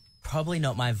it's probably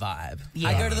not my vibe. Yeah.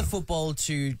 I go to the football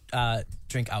to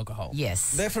drink alcohol.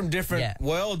 Yes. They're from different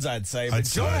worlds, I'd say. But I'd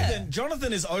say.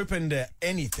 Jonathan is open to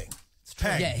anything.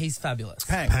 Pang. Yeah, he's fabulous.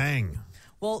 Pang.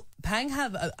 Well, Pang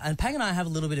and I have a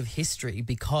little bit of history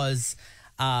because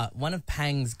one of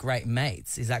Pang's great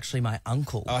mates is actually my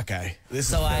uncle. Okay.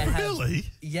 Really?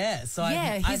 Yeah. So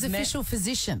his official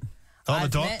physician. Oh, the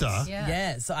I've doctor.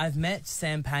 Yeah. So I've met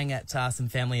Sam Pang at some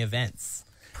family events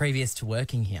previous to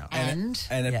working here.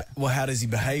 Well, how does he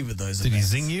behave at those Did he events?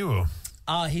 zing you?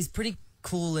 Or? He's pretty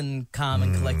cool and calm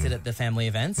and collected at the family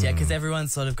events. Yeah, because everyone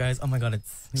sort of goes, "Oh my god,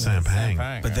 it's Sam Pang."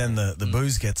 But then the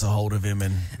booze gets a hold of him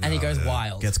and he goes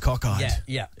wild. gets cockeyed.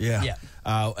 Yeah.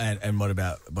 And what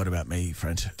about me,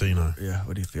 French? Dino. Yeah,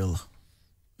 what do you feel?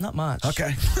 Not much.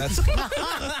 Okay, that's good.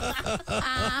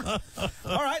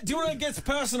 All right, do you want to get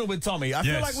personal with Tommy? I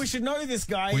feel Yes. like we should know this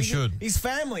guy. We should. He's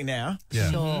family now.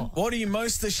 Yeah. Sure. What are you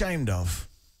most ashamed of?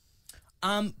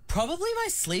 Probably my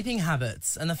sleeping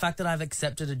habits and the fact that I've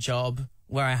accepted a job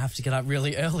where I have to get up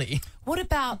really early. What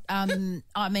about? I mean,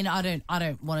 I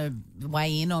don't want to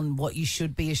weigh in on what you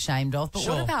should be ashamed of. But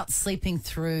Sure. what about sleeping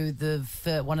through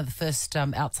one of the first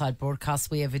outside broadcasts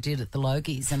we ever did at the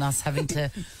Logies, and us having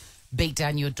to beat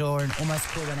down your door and almost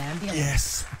call an ambulance?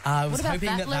 Yes. I was What about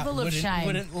hoping that level of shame?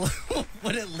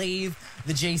 wouldn't leave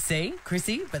the GC,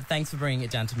 Chrissie, but thanks for bringing it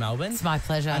down to Melbourne. It's my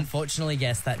pleasure. Unfortunately,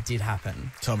 yes, that did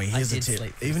happen. Tommy, here's I a did tip.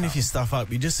 sleep Even through if you stuff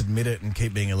up, you just admit it and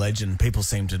keep being a legend. People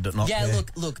seem to not Yeah, care.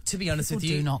 look, to be honest People with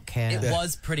you, do not care. It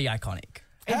was pretty iconic.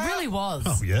 It really was.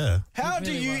 Oh, yeah. How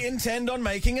do really you was. intend on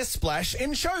making a splash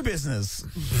in show business?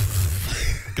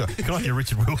 Good on you,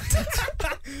 Richard Wilkins.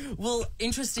 Well,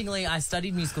 interestingly, I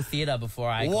studied musical theatre before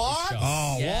I got What? this job.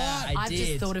 Oh, yeah, what? I I've did.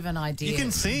 just thought of an idea. You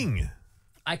can sing.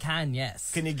 I can,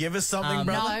 yes. Can you give us something, No,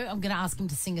 brother? I'm going to ask him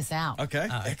to sing us out. Okay,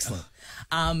 excellent.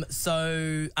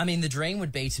 So, I mean, the dream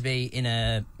would be to be in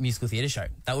a musical theatre show.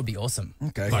 That would be awesome.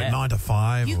 Okay. Like 9 to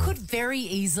 5. You or- could very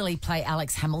easily play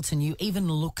Alex Hamilton. You even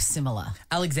look similar.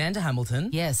 Alexander Hamilton.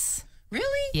 Yes.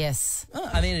 Really? Yes. Oh,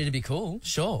 I mean, it'd be cool.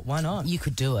 Sure, why not? You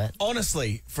could do it.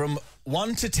 Honestly, from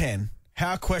 1 to 10,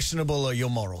 how questionable are your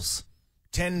morals?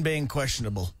 10 being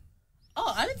questionable.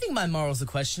 Oh, I don't think my morals are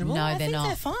questionable. No, I they're think not.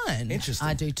 they're fine. Interesting.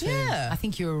 I do too. Yeah. I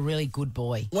think you're a really good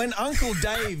boy. When Uncle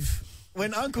Dave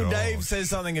says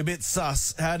something a bit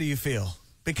sus, how do you feel?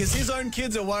 Because his own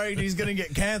kids are worried he's going to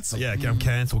get cancelled. Yeah,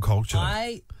 cancel culture.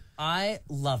 I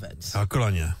love it. Oh, good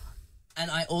on you.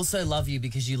 And I also love you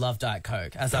because you love Diet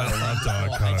Coke. As I was saying love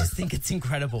Diet before, I Coke. just think it's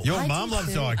incredible. Your I mum do loves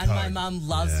too. Diet And Coke. my mum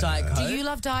loves Diet Coke. Do you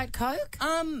love Diet Coke?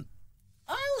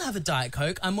 I'll have a Diet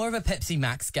Coke. I'm more of a Pepsi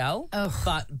Max gal,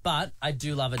 but I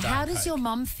do love a Diet Coke. How does your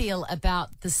mum feel about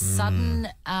the sudden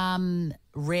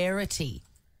rarity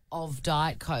of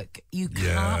Diet Coke? You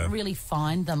can't really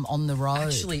find them on the road.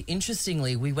 Actually,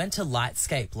 interestingly, we went to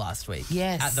Lightscape last week.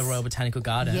 Yes. At the Royal Botanical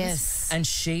Gardens. Yes. And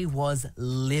she was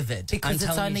livid. Because it's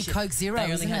telling only you, Coke Zero, They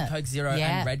only isn't had it? Coke Zero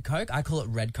Yeah. and Red Coke. I call it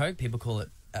Red Coke. People call it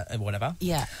whatever.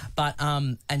 Yeah. But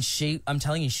and I'm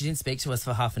telling you, she didn't speak to us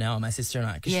for half an hour, my sister and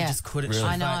I, because Yeah. she just couldn't. Really? She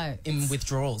was I know. like in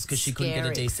withdrawals because she couldn't get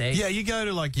a Scary. DC. Yeah, you go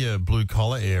to like your blue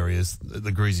collar areas,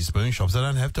 the greasy spoon shops, they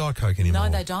don't have Diet Coke anymore.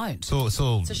 No, they don't. It's all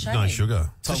a shame. no sugar.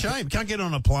 It's a shame. Can't get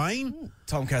on a plane.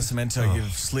 Tom Casamento,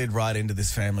 you've slid right into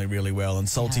this family really well, and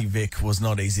Salty Vic was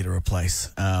not easy to replace.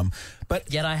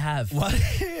 But Yet I have.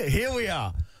 here we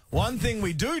are. One thing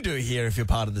we do here, if you're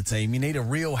part of the team, you need a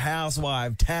Real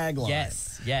Housewife tagline. Yes.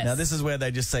 Now, this is where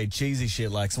they just say cheesy shit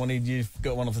like, you've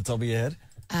got one off the top of your head?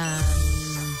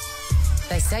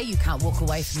 They say you can't walk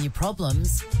away from your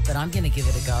problems, but I'm going to give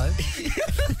it a go.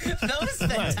 That was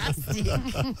fantastic.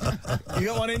 You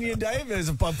got one in you, Dave?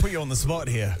 I'll put you on the spot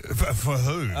here. For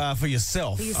who? For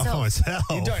yourself. For Oh, yourself. for myself.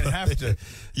 You don't have to.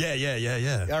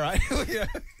 Yeah. All right.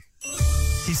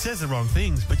 He says the wrong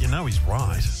things, but you know he's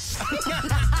right.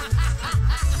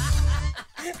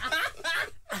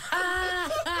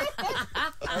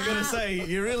 I'm going to say,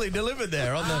 you really delivered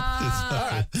there on the... All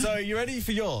right, so you ready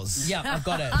for yours? Yeah, I've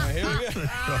got it. Here we go.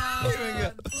 Here we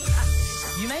go.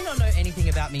 You may not know anything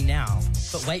about me now,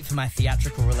 but wait for my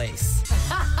theatrical release.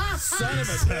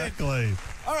 Exactly.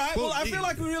 All right, well, I feel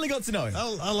like we really got to know him.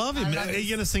 I love him. Are you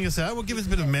going to sing us out? Well, give us a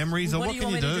bit of memories, or what can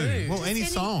you do? Well, any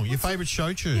song. Your favourite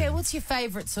show tune. Yeah, what's your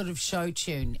favourite sort of show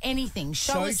tune? Anything.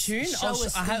 Show us who you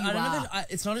are.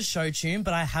 It's not a show tune,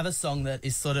 but I have a song that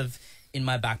is sort of in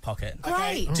my back pocket. Great.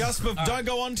 Okay, just don't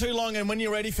go on too long, and when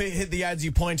you're ready for hit the ads,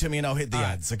 you point to me and I'll hit the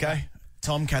ads, okay?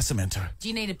 Tom Casamento. Do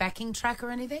you need a backing track or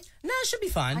anything? No, it should be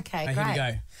fine. Okay, Here great. we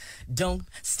go. Don't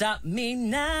stop me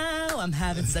now. I'm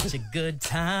having such a good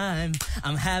time.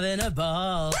 I'm having a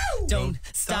ball. Woo! Don't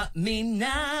stop me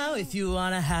now. If you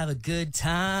want to have a good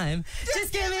time,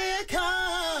 just give me a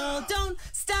call. Don't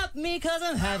stop me because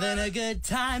I'm having a good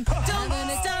time. Don't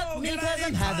stop me because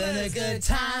I'm having a good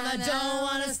time. I don't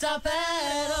want to stop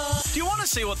at all. Do you want to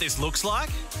see what this looks like?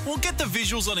 Well, get the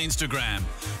visuals on Instagram.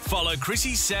 Follow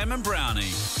Chrissie, Sam and Brownie.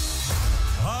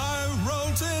 I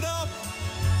wrote it up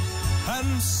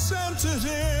and sent it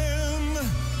in.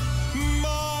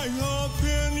 My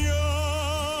opinion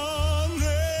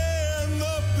in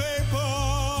the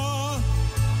paper.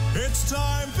 It's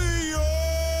time for your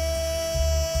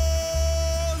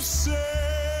say.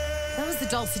 That was the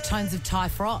dulcet tones of Ty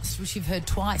Frost, which you've heard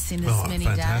twice in this many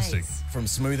fantastic. days. From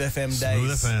Smooth FM days.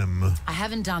 Smooth FM. I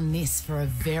haven't done this for a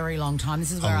very long time.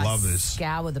 This is where I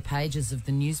scour the pages of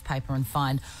the newspaper and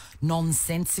find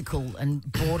nonsensical and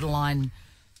borderline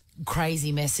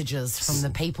crazy messages from the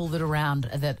people that live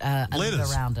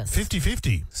around us.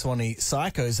 50-50. Swanee,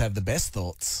 psychos have the best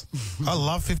thoughts. I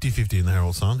love 50-50 in the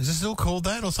Herald Sun. Is it still called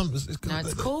that or something? No,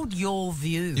 it's called Your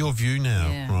View. Your View now,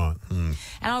 Yeah. right. And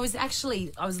I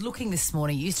was looking this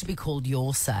morning. It used to be called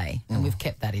Your Say, and we've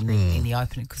kept that in the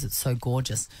opening because it's so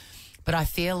gorgeous. But I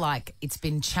feel like it's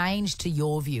been changed to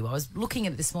Your View. I was looking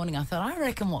at it this morning. I thought, I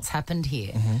reckon what's happened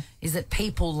here is that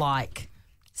people like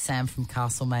Sam from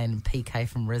Castlemaine and PK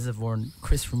from Reservoir and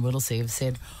Chris from Whittlesea have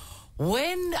said,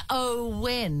 when, oh,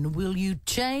 when will you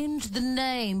change the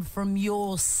name from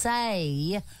Your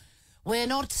Say? We're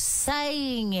not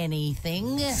saying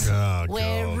anything. Oh,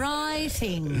 We're God.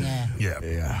 writing.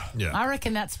 Yeah. I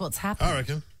reckon that's what's happened. I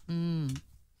reckon.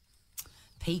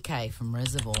 PK from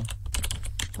Reservoir.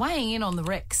 Weighing in on the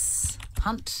Rex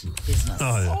Hunt business.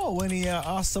 Oh, when he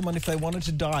asked someone if they wanted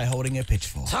to die holding a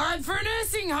pitchfork. Time for a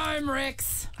nursing home,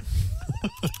 Rex.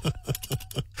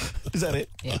 Is that it?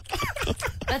 Yeah.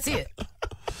 That's it.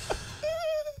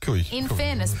 Cool. In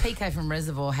fairness, PK from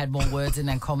Reservoir had more words in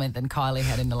that comment than Kylie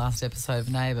had in the last episode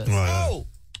of Neighbours. Oh!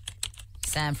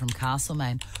 Sam from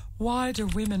Castlemaine. Why do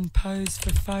women pose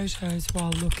for photos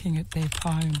while looking at their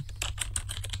phone?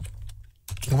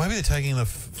 Well, maybe they're taking the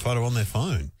photo on their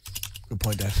phone. Good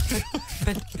point, Dave.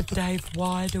 But Dave,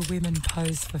 why do women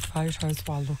pose for photos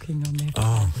while looking on their phone?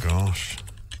 Oh, gosh.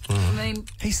 I mean,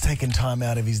 He's taken time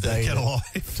out of his day Get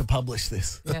alive. to publish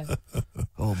this. yeah.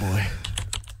 Oh, boy.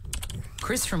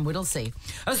 Chris from Whittlesea.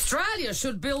 Australia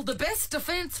should build the best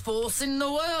defence force in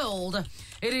the world.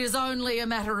 It is only a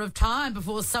matter of time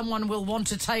before someone will want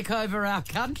to take over our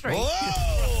country.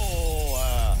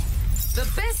 Whoa! The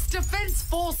best defence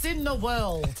force in the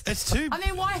world. It's too... I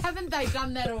mean, why haven't they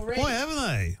done that already? Why haven't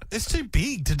they? It's too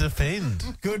big to defend.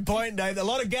 Good point, Dave. A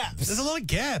lot of gaps. There's a lot of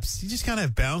gaps. You just can't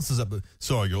have bouncers up.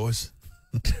 Sorry, guys.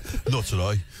 Not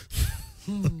today.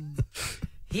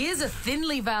 Here's a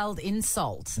thinly veiled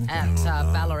insult at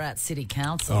Ballarat City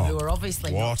Council, who are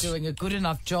obviously not doing a good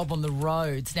enough job on the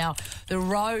roads. Now, the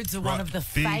roads are one of the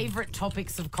favourite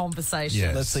topics of conversation.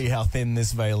 Yes. Let's see how thin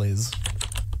this veil is.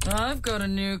 I've got a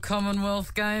new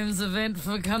Commonwealth Games event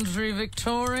for country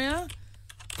Victoria.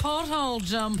 Pothole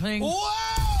jumping.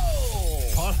 Whoa!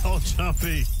 Pothole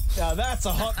jumping. Now, that's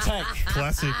a hot take.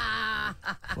 Classic.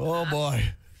 Oh,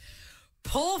 boy.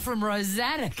 Paul from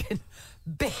Rosanna can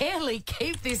barely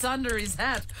keep this under his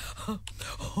hat.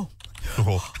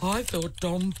 I thought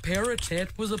Dom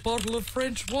Perrottet was a bottle of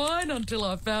French wine until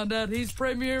I found out he's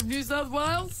Premier of New South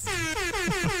Wales.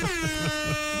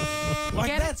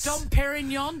 Get it? Dom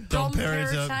Perignon? Dom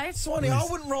Perrottet? Swanee, I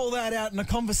wouldn't roll that out in a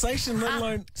conversation, let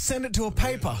alone send it to a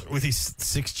paper. With his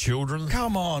 6 children.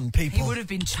 Come on, people. He would have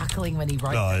been chuckling when he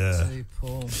wrote that too,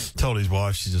 Paul. Told his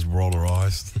wife, she just rolled her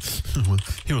eyes.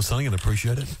 He was something and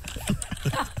appreciate it.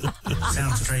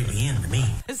 Sounds Trevian to me.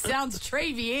 Sounds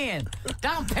Trevian.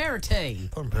 Dom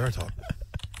Perrottet. Dom Perrottet.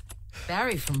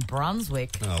 Barry from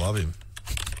Brunswick. I love him.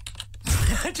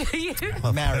 Do you?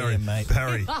 Marry him, mate.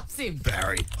 Barry. He loves him.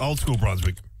 Barry. Old school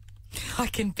Brunswick. I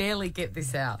can barely get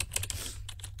this out.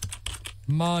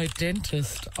 My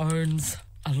dentist owns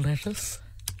a lettuce.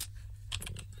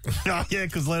 Oh, yeah,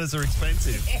 because lettuce are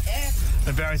expensive.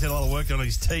 And Barry's had a lot of work done on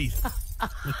his teeth.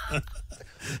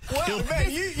 Well, man,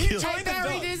 you Hey,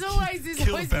 Barry, there's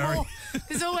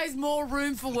always more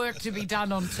room for work to be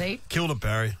done on teeth. Killed it,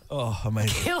 Barry. Oh,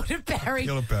 amazing. Killed it, Barry.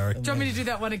 Killed it, Barry. Do you want me to do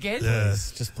that one again? Yeah.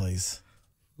 Just please.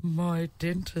 My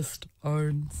dentist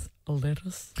owns a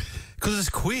lettuce. Because it's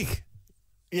quick.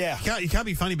 Yeah. You can't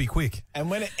be funny, be quick. And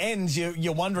when it ends,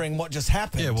 you're wondering what just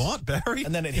happened. Yeah, what, Barry?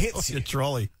 And then it hits you. Your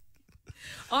trolley.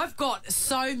 I've got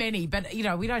so many, but, we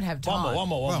don't have time. One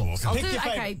more. I'll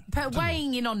do,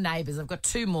 weighing in on Neighbours. I've got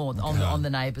two more on the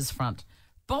Neighbours front.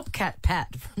 Bobcat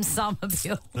Pat from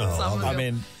Somerville. I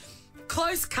mean...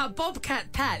 Close cut.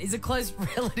 Bobcat Pat is a close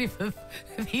relative of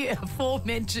the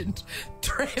aforementioned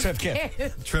Trev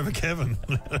Kev. Trevor Kevin.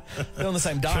 They're on the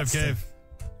same dance.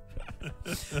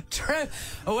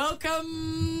 Trev,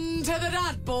 welcome to the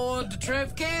dartboard,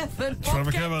 Trev Kev and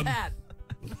Trevor Bobcat Kevin. Pat.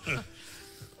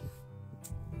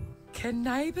 Can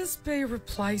Neighbours be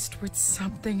replaced with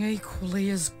something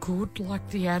equally as good, like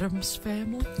the Addams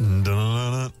Family?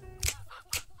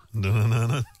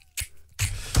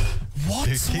 What,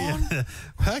 Swan?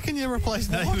 How can you replace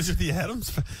Neighbours with the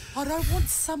Addams? I don't want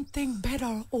something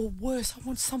better or worse. I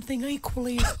want something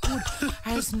equally as good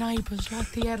as Neighbours,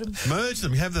 like the Addams. Merge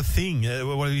them. You have the thing.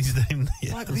 What is his name?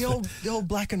 Like the old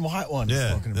black and white one.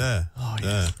 Yeah. Oh,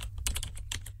 yeah.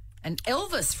 And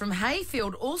Elvis from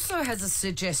Hayfield also has a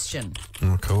suggestion.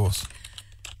 Of course.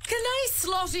 Can they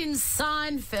slot in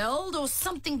Seinfeld or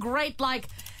something great like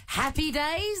Happy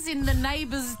Days in the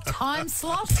Neighbours time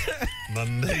slot?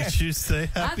 Monday, Tuesday,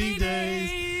 Happy Happy Days.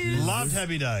 Days. Loved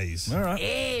Happy Days. All right.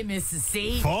 Yeah, Mrs.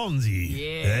 C. Fonzie.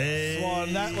 Yeah. Hey. Swan,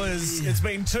 it's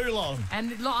been too long.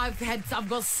 And look, I've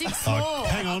got 6 more.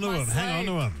 Hang on to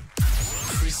him.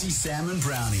 Chrissie, Sam and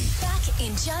Brownie. Back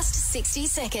in just 60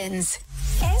 seconds.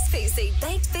 SPC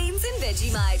Baked Beans and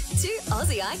Vegemite. 2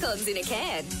 Aussie icons in a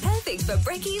can. Perfect for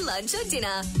brekkie, lunch or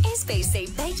dinner.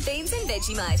 SPC Baked Beans and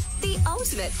Vegemite. The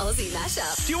ultimate Aussie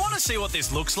mashup. Do you want to see what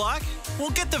this looks like?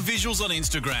 Well, get the visuals on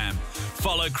Instagram.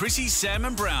 Follow Chrissie, Sam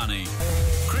and Brownie.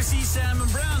 Chrissie, Sam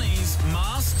and Brownie's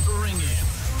Masked Ring In.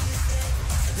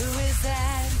 Who is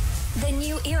that? The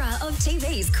new era of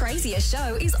TV's craziest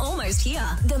show is almost here.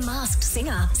 The Masked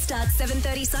Singer starts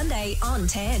 7:30 Sunday on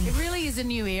 10. It really is a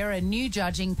new era, new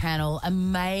judging panel,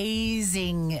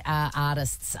 amazing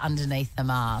artists underneath the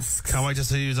masks. Can't wait to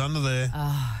see who's under there.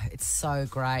 Oh, it's so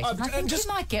great. I think you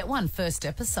might get one first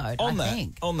episode, I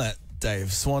think. On that,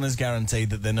 Dave, Swan is guaranteed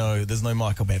that there's no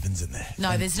Michael Bevins in there.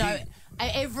 No, there's no...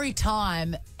 Every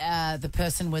time the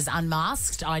person was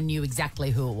unmasked, I knew exactly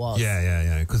who it was.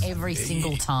 Yeah. Every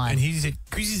single time. And he said,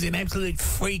 Chris is an absolute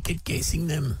freak at guessing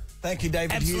them. Thank you,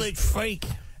 David. Absolute freak.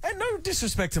 And no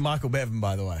disrespect to Michael Bevan,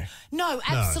 by the way. No,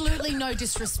 absolutely no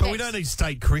disrespect. But we don't need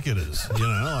state cricketers,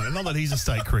 not that he's a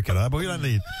state cricketer, but we don't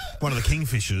need one of the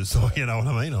Kingfishers, or you know what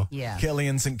I mean? Or, yeah. Kelly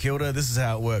in St Kilda, this is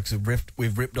how it works.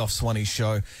 We've ripped off Swanee's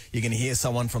show. You're going to hear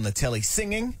someone from the telly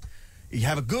singing. You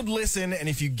have a good listen, and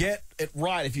if you get it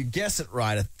right, if you guess it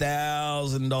right,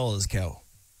 $1,000, Kel.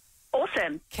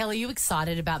 Awesome. Kelly, are you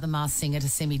excited about The Masked Singer to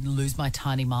see me lose my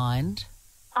tiny mind?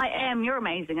 I am. You're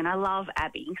amazing, and I love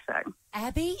Abby. So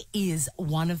Abby is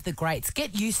one of the greats.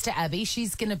 Get used to Abby.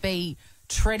 She's going to be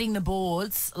treading the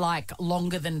boards like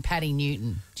longer than Patty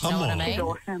Newton. Do you know what I mean? She's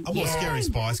awesome. I'm a Scary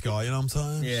Spice guy, you know what I'm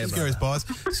saying? Yeah, Scary Spice.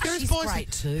 Scary She's Spice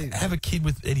great too. have a kid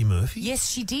with Eddie Murphy? Yes,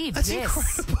 she did. That's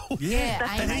yes. incredible.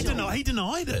 Yeah, And Angel. he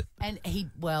denied it. And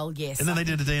yes. And then they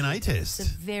did a DNA test. It's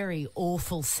a very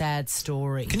awful, sad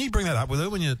story. Can you bring that up with her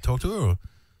when you talk to her? Or?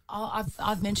 Oh,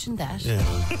 I've mentioned that. Yeah.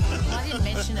 I didn't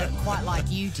mention it quite like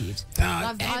you did.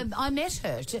 I met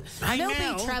her. Mel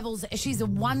Mel. B travels. She's a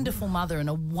wonderful mother and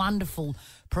a wonderful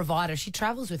provider. She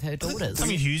travels with her daughters.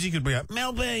 Something Husey could bring up.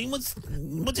 Mel B, what's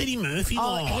Eddie Murphy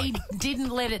like? He didn't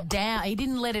let it down. He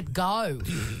didn't let it go.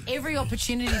 Every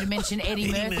opportunity to mention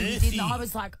Eddie Murphy, he didn't. I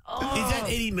was like, oh. Is that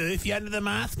Eddie Murphy under the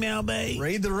mask, Mel B?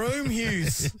 Read the room,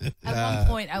 Hughes.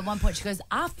 At one point, she goes,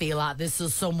 I feel like this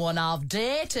is someone I've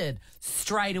dated.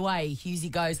 Straight away, Husey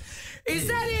goes, is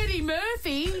that Eddie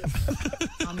Murphy?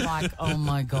 I'm like, oh,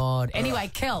 my God.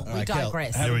 Anyway, Kel, we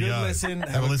digress. Have Here a we good go. listen.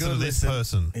 Have a listen to this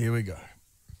person. Here we go.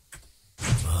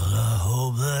 Well, I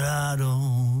hope that I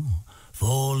don't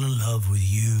fall in love with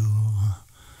you.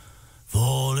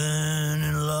 Falling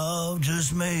in love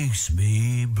just makes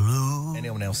me blue.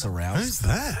 Anyone else aroused? Who's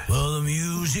that? Well, the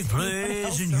music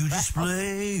plays and you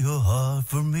display your heart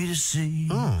for me to see.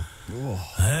 Oh.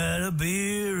 Had a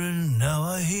beer and now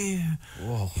I hear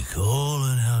you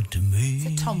calling out to me. Is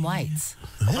it Tom Waits?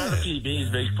 I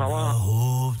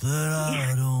hope that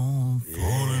I don't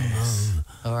fall in love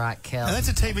All right, Kel. And that's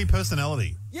a TV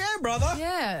personality. Yeah, brother.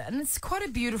 Yeah, and it's quite a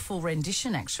beautiful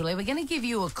rendition, actually. We're going to give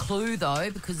you a clue, though,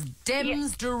 because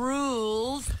Dems the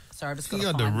rules. Sorry, I just got You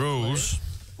to got the find rules.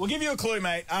 We'll give you a clue,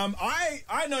 mate.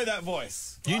 I know that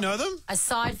voice. You know them?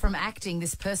 Aside from acting,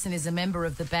 this person is a member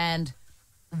of the band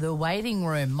The Waiting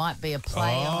Room. Might be a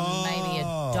play on maybe a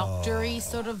doctory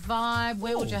sort of vibe.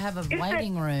 Where would you have a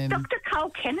waiting room? Dr. Carl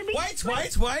Kennedy? Wait.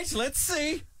 Let's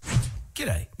see.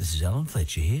 G'day, this is Alan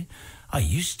Fletcher here. I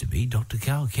used to be Dr.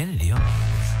 Carl Kennedy.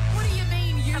 What do you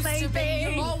mean used to be?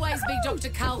 You'll always be Dr.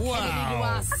 Carl Kennedy to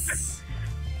us.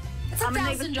 That's I'm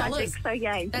never tragic, $1,000. so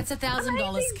yay. That's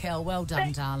 $1,000, Kel. Well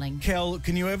done, darling. Kel,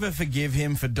 can you ever forgive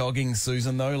him for dogging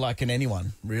Susan, though? Like, can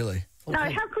anyone, really? No,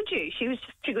 how could you? She was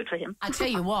just too good for him. I tell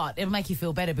you what, it'll make you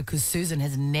feel better because Susan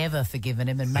has never forgiven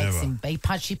him and makes him be.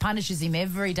 She punishes him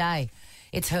every day.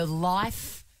 It's her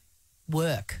life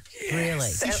work, really.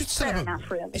 He should set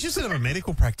up a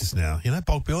medical practice now. You know,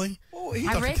 Bulk Billy.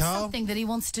 I read something that he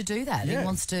wants to do that. Yeah.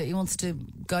 He wants to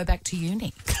go back to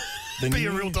uni. Be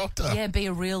a real doctor. Yeah, be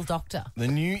a real doctor. The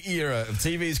new era of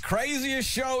TV's craziest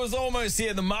show is almost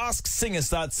here. The Masked Singer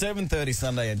starts 7:30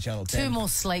 Sunday on Channel 10. 2 more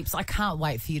sleeps. I can't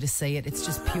wait for you to see it. It's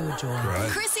just pure joy. Right.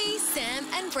 Chrissie, Sam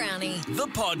and Brownie. The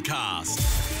podcast.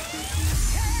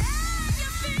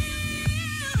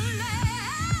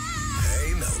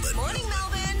 Hey, Melbourne. Morning,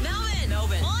 Melbourne.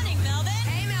 Melbourne. Morning, Melbourne.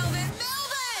 Hey, Melbourne.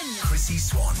 Melbourne. Chrissy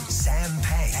Swan, Sam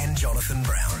Payne, and Jonathan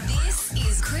Brown. This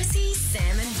is Chrissie,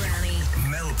 Sam and Brownie.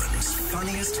 Melbourne's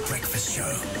funniest breakfast show.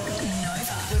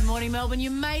 Nova. Good morning, Melbourne. You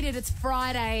made it. It's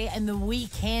Friday and the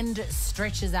weekend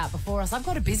stretches out before us. I've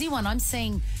got a busy one. I'm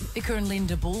seeing Vicar and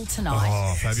Linda Bull tonight.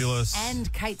 Oh, fabulous.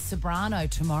 And Kate Sobrano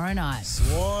tomorrow night.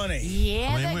 Swanee.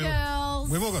 Yeah, girls.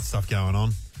 We've all got stuff going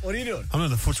on. What are you doing? I'm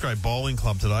doing the Footscray Bowling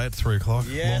Club today at 3 o'clock.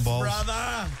 Yes, Long bowls.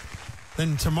 brother.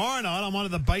 Then tomorrow night, I'm on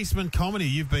at the Basement Comedy.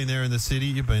 You've been there in the city.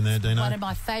 You've been there, Dino. One of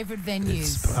my favourite venues.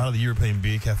 It's part of the European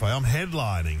Beer Cafe. I'm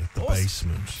headlining at the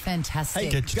Basement. Fantastic. Hey,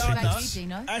 get your Go tickets. nuts.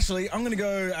 Dino. Actually, I'm going to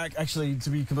go. Actually, to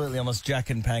be completely honest, Jack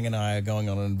and Pang and I are going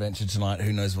on an adventure tonight.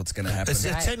 Who knows what's going to happen? It's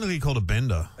technically called a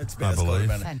bender, I it's called a believe.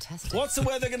 bender. Fantastic. What's the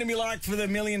weather going to be like for the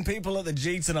million people at the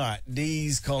G tonight?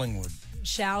 D's Collingwood.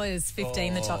 Showers,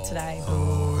 15 the top today.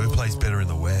 Oh, who plays better in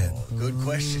the wet? Good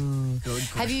question. Good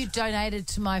question. Have you donated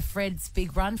to my Fred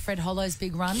Hollow's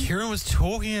big run? Kieran was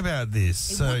talking about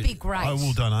this. It would be great. I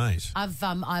will donate.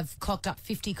 I've clocked up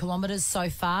 50 kilometres so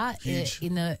far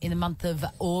in the month of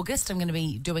August. I'm going to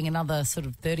be doing another sort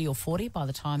of 30 or 40 by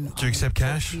the time. Do you accept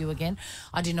cash? To you again.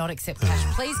 I do not accept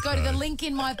cash. Please go to the link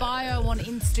in my bio on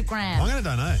Instagram. I'm going to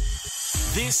donate.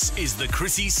 This is the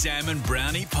Chrissy, Sam and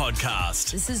Brownie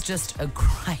podcast. This is just a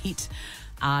great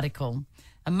article.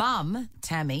 A mum,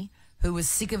 Tammy, who was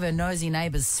sick of her nosy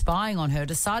neighbours spying on her,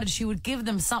 decided she would give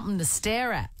them something to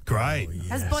stare at. Great.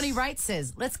 As Bonnie Raitt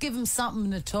says, let's give them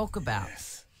something to talk about.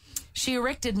 She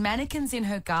erected mannequins in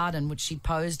her garden, which she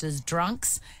posed as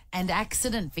drunks and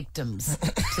accident victims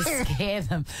to scare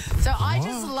them. So I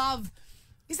just love...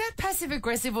 Is that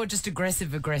passive-aggressive or just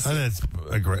aggressive-aggressive? I think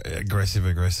it's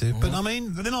aggressive. But, I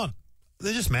mean,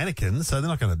 they're just mannequins, so they're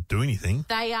not going to do anything.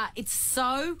 They are. It's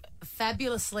so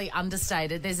fabulously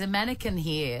understated. There's a mannequin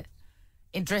here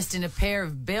dressed in a pair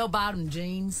of bell-bottom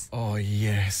jeans. Oh,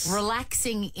 yes.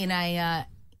 Relaxing in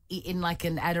in like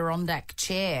an Adirondack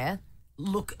chair,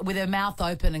 look with her mouth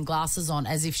open and glasses on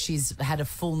as if she's had a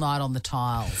full night on the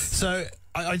tiles. So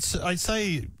I'd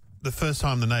say the first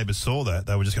time the neighbours saw that,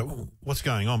 they would just go, oh, what's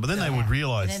going on? But then they would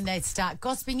realise... And then they'd start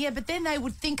gossiping. Yeah, but then they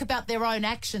would think about their own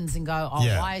actions and go,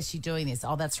 why is she doing this?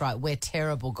 Oh, that's right, we're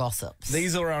terrible gossips.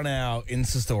 These are on our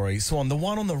Insta story. Swan, the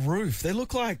one on the roof, it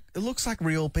looks like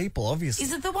real people, obviously.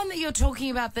 Is it the one that you're talking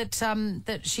about that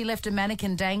that she left a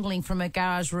mannequin dangling from her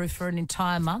garage roof for an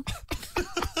entire month?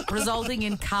 Resulting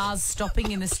in cars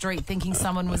stopping in the street thinking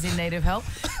someone was in need of help.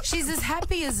 She's as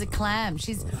happy as a clam.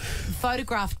 She's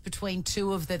photographed between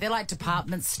two of they're like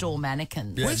department store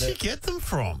mannequins. Where'd she get them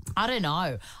from? I don't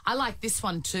know. I like this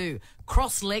one too.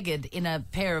 Cross-legged in a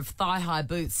pair of thigh-high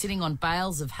boots sitting on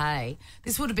bales of hay.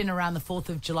 This would have been around the 4th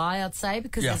of July, I'd say,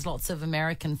 because there's lots of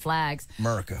American flags.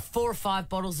 America. 4 or 5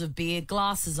 bottles of beer,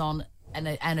 glasses on and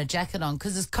a jacket on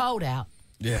because it's cold out.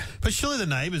 Yeah. But surely the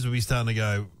neighbours would be starting to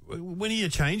go, when are you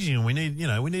changing? We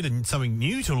need something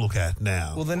new to look at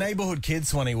now. Well, the neighbourhood kids,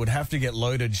 Swanee, would have to get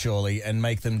loaded, surely, and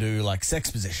make them do, like,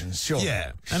 sex positions, surely.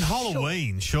 Yeah. And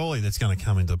Halloween, surely that's going to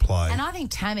come into play. And I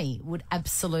think Tammy would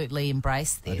absolutely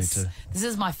embrace this. I do too. This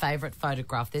is my favourite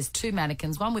photograph. There's 2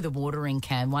 mannequins, one with a watering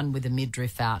can, one with a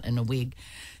midriff out and a wig.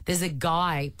 There's a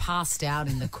guy passed out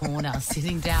in the corner,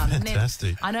 sitting down. Fantastic.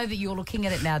 And then, I know that you're looking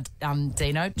at it now,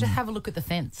 Dino. Just have a look at the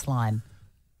fence line.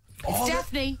 It's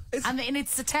Daphne, and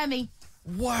it's the Tammy.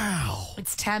 Wow.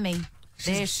 It's Tammy.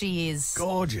 There she is.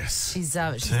 Gorgeous. She's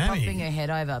popping her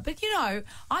head over. But, you know,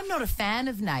 I'm not a fan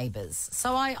of Neighbours,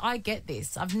 so I get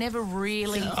this. I've never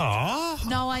really... Oh,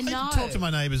 no, I know. I talk to my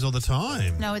neighbours all the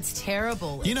time. No, it's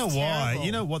terrible. You know It's why? terrible.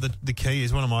 You know what the key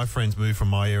is? One of my friends moved from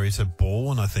my area to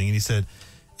Bourne, I think, and he said,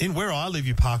 in where I live,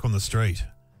 you park on the street.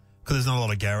 Because there's not a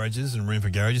lot of garages and room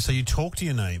for garages, so you talk to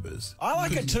your neighbours. I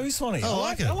like it too, Swanee. I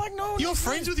like it. I like knowing You're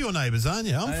friends with your neighbours, aren't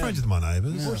you? I'm friends with my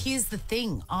neighbours. Well, here's the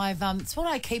thing. It's what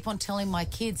I keep on telling my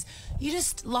kids.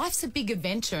 Life's a big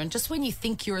adventure, and just when you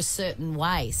think you're a certain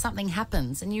way, something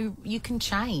happens, and you can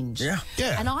change. Yeah.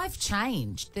 And I've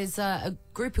changed. There's a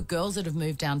group of girls that have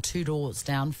moved down 2 doors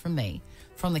down from me,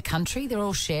 from the country. They're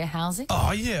all share housing.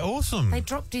 Oh, yeah, awesome. They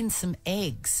dropped in some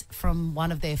eggs from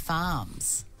one of their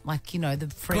farms. Like, you know, the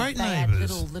fruit, Great they had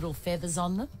neighbours. little feathers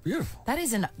on them. Beautiful. That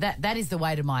is the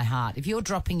way to my heart. If you're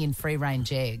dropping in free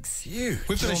range eggs, We've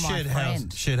got a you're my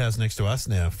friend. shared house next to us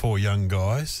now, 4 young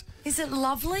guys. Is it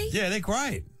lovely? Yeah, they're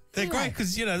great. They're great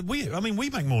because, you know, we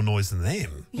make more noise than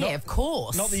them. Yeah, of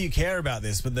course. Not that you care about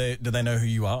this, but do they know who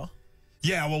you are?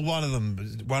 Yeah, well, one of them,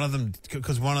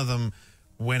 because one of them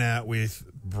went out with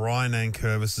Brian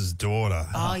Nankervis's daughter.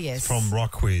 Oh, yes. From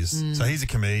Rock Quiz. So he's a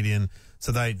comedian.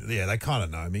 So they kind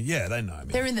of know me. Yeah, they know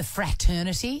me. They're in the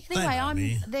fraternity. They know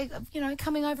me. They're, you know,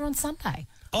 coming over on Sunday.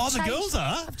 Oh, the girls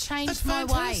are? I've changed That's my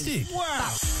fantastic. ways.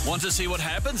 Wow. Want to see what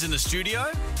happens in the studio?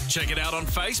 Check it out on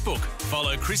Facebook.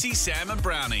 Follow Chrissie, Sam and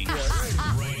Brownie.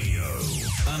 Radio,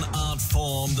 an art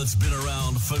form that's been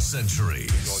around for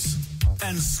centuries.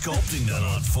 And sculpting that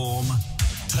art form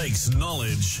takes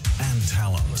knowledge and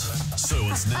talent. So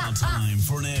it's now time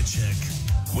for an air check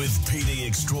with PD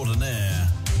extraordinaire,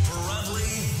 Bradley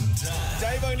Dan.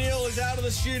 Dave O'Neill is out of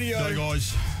the studio. Hey,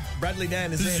 guys. Bradley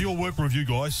Dan is This in. is your work review,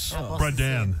 guys. Oh, Brad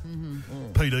Dan.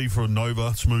 PD for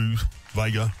Nova, Smooth,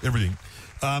 Vega, everything.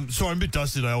 Sorry, I'm a bit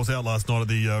dusty today. I was out last night at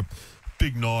the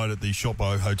big night at the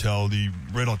Shoppo Hotel, the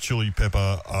Red Hot Chili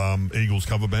Pepper Eagles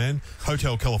cover band.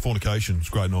 Hotel Californication. It's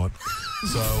a great night.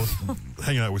 So I was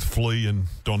hanging out with Flea and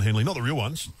Don Henley. Not the real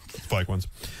ones, fake ones.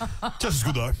 Just as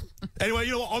good, though. Anyway,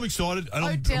 you know what? I'm excited. And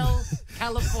Hotel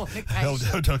Californication.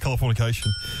 Hotel Californication.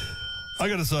 I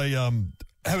got to say,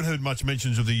 haven't heard much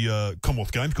mentions of the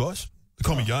Commonwealth Games, guys. The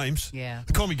Commie Games. Yeah.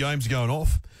 The Commie Games are going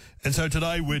off. And so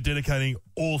today we're dedicating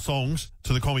all songs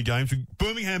to the Commie Games.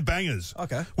 Birmingham Bangers.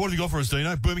 Okay. What have you got for us,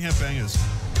 Dino? Birmingham Bangers.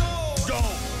 Go!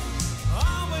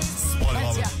 I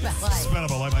love it. Spanner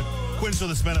Ballet, mate. Went to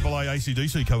the Spanner Ballet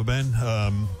AC/DC cover band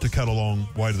to cut a long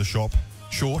way to the shop.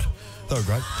 Short. They were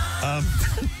great.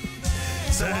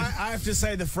 So I have to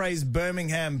say the phrase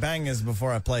Birmingham Bangers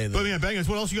before I play them. Birmingham Bangers.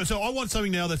 What else you got? So I want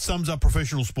something now that sums up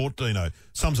professional sport, Dino.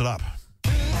 Sums it up. Oh,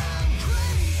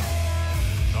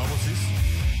 what's this?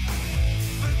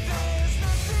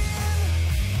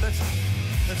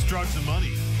 That's drugs and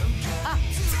money.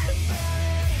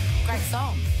 Great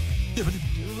song. Yeah, but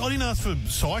I didn't ask for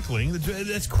cycling.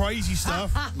 That's crazy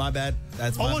stuff. My bad.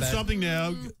 That's my I want bad. something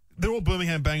now. They're all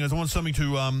Birmingham Bangers. I want something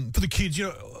to for the kids. You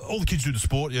know, all the kids do the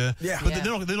sport. Yeah. But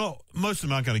they're not. Most of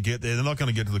them aren't going to get there. They're not going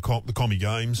to get to the Commie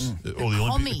Games or the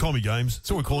Olympic Commie Games.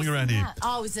 That's what we're calling around here.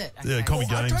 Oh, is it? Yeah, Commie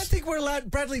I Games. don't think we're allowed,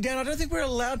 Bradley Dan, I don't think we're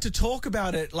allowed to talk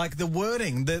about it, like the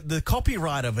wording, the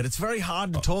copyright of it. It's very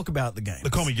hard to talk about the game. The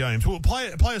Commie Games. Well,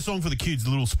 play a song for the kids, the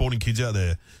little sporting kids out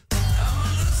there.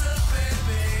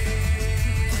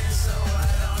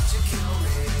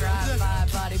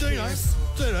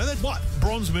 Dino, that's what?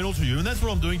 Bronze medal to you, and that's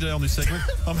what I'm doing today on this segment.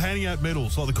 I'm handing out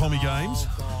medals like the Commie Games,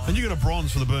 and you got a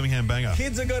bronze for the Birmingham Banger.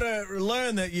 Kids are going to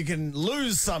learn that you can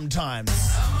lose sometimes.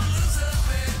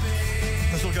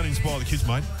 That's not going to inspire the kids,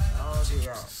 mate.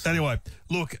 Anyway,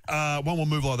 look, one more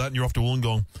move like that and you're off to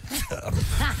Wollongong.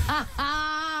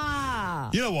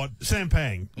 You know what? Sam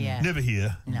Pang, never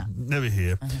here. No. Never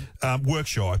here. Work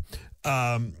shy.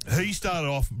 He started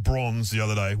off bronze the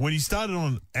other day when he started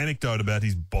on an anecdote about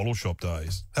his bottle shop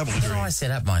days. Have a listen. I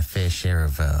set up my fair share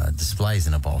of displays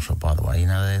in a bottle shop, by the way. You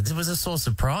know, it was a source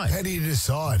of pride. How do you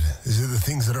decide? Is it the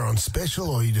things that are on special,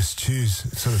 or you just choose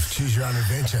your own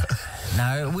adventure?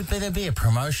 No, there'd be a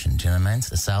promotion, do you know what I mean?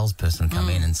 A salesperson would come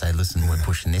in and say, listen, we're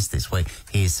pushing this week.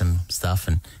 Here's some stuff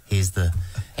and here's the...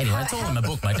 Anyway, it's all in my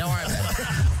book, mate. Don't worry about it.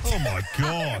 Oh, my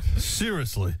God.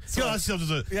 Seriously. You ask yourself,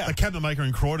 does a cabinet maker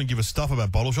in Croydon give us stuff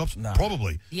about bottle shops? No.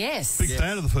 Probably. Yes. Big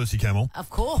fan of the Thirsty Camel. Of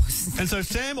course. And so,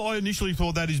 Sam, I initially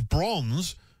thought that is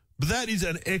bronze, but that is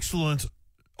an excellent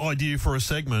idea for a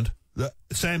segment,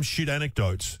 Sam's shit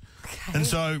anecdotes. Okay. And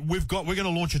so we're going to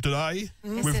launch it today.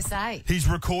 SSA. He's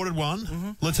recorded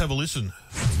one. Let's have a listen.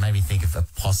 Maybe think of a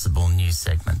possible new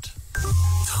segment.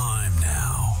 Time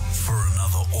now for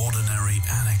another ordinary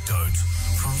anecdote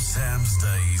from Sam's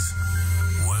days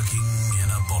working in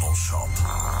a bottle shop.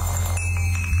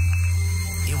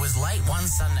 It was late one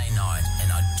Sunday night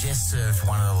and I'd just served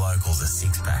one of the locals a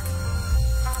six-pack.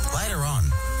 Later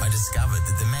on, I discovered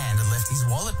that the man had left his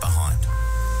wallet behind.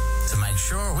 To make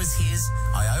sure it was his,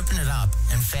 I opened it up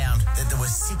and found that there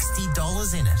was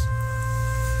 $60 in it.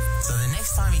 So the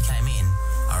next time he came in,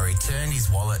 I returned his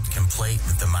wallet complete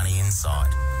with the money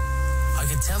inside. I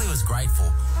could tell he was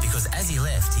grateful because as he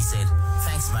left, he said,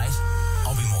 "Thanks, mate.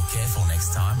 I'll be more careful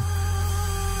next time."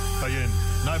 Again,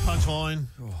 no punchline,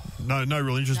 no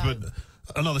real interest, but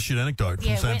another shit anecdote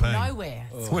from Sam Payne. Nowhere.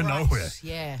 Went nowhere.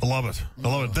 Yeah. I love it. I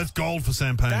love it. That's gold for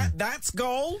Sam Payne. That's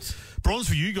gold. Bronze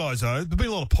for you guys, though. There's been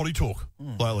a lot of potty talk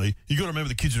lately. You got to remember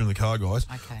the kids are in the car, guys.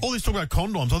 Okay. All this talk about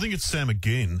condoms. I think it's Sam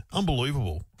again.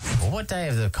 Unbelievable. Well, what day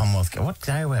of the Commonwealth? What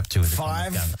day are we up to? With the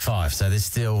 5. 5. So there's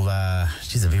still.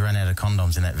 Geez, have you run out of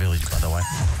condoms in that village, by the way?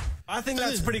 I think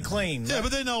that's pretty clean. Yeah,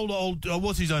 but then old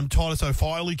what's his name, Titus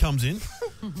O'Filey comes in.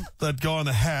 That guy in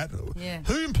the hat. Yeah.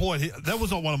 Who employed him? That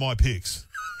was not one of my picks.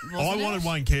 I wanted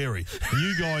Wayne Carey. And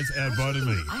you guys outvoted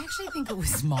me. I actually think it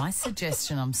was my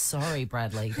suggestion. I'm sorry,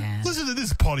 Bradley. Dan. Listen to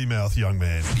this potty mouth young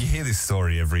man. You hear this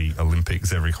story every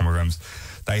Olympics, every Commonwealth Games.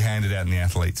 They handed out in the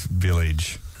athletes'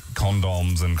 village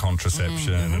condoms and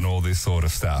contraception and all this sort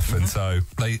of stuff. And so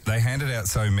they handed out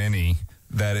so many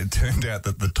that it turned out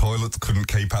that the toilets couldn't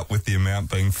keep up with the amount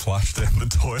being flushed down the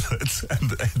toilets and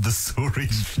the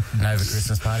sewerage. Nova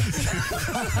Christmas party.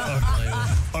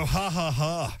 Oh, ha, ha,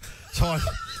 ha. So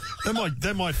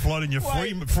that might float in your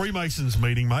Freemasons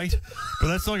meeting, mate. But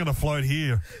that's not going to float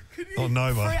here on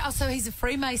Nova. So he's a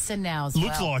Freemason now as well.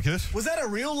 Looks like it. Was that a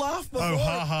real laugh before? Oh,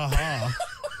 ha, ha, ha.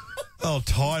 Oh,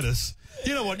 Titus.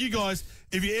 You know what, you guys,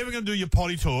 if you're ever going to do your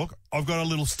potty talk, I've got a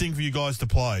little sting for you guys to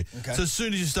play. Okay. So as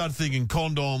soon as you start thinking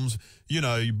condoms,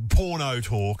 porno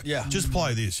talk, just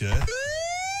play this, yeah? Alert,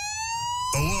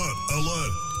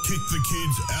 alert. Kick the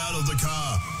kids out of the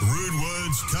car. Rude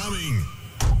words coming.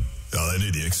 Oh, they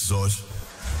need the exercise.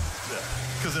 Yeah,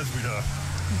 because as we know,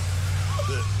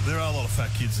 there are a lot of fat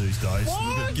kids these days.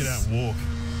 You've got to get out and walk.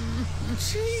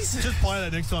 Jesus. Just play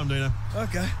that next time, Dina.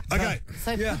 Okay.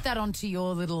 So put that onto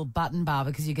your little button bar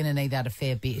because you're going to need that a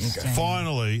fair bit. Okay.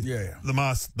 Finally, the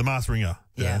mask ringer.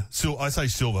 Yeah. I say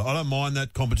silver. I don't mind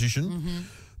that competition,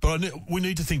 but we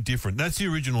need to think different. That's the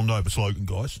original Nova slogan,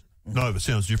 guys. Nova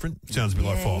sounds different. Sounds a bit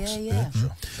like Fox. Yeah. Sure.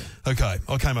 Okay,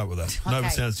 I came up with that. Nova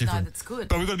sounds different. No, that's good.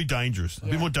 But we've got to be dangerous. A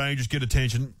bit more dangerous, get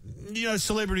attention.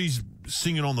 Celebrities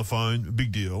singing on the phone,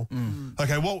 big deal.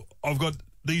 Okay, well, I've got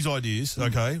these ideas,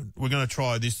 okay? We're going to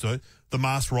try this, though. The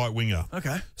masked right winger.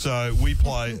 Okay. So we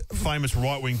play famous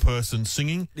right wing person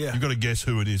singing. Yeah. You've got to guess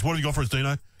who it is. What have you got for us,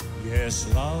 Dino? Yes,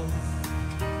 love.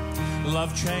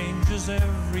 Love changes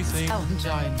everything. Ellen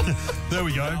Jones. There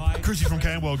we go. Chrissie from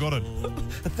Camberwell got it.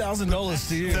 $1,000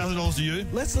 to you. $1,000 to you.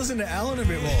 Let's listen to Alan a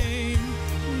bit more.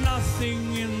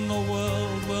 Nothing in the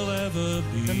world will ever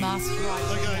be. The masked right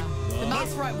winger. The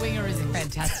masked right winger is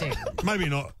fantastic. Maybe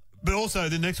not. But also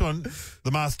the next one,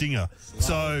 the masked dinger.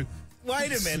 So...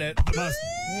 Wait a minute.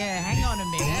 Yeah, hang on a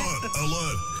minute.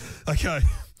 Alert. Okay.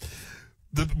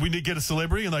 We need to get a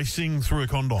celebrity and they sing through a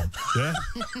condom. Yeah?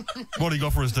 What do you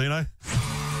got for us, Dino?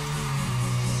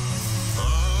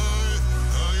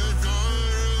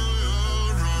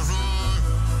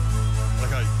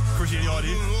 Okay. Chrissie, any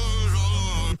idea?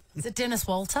 Is it Dennis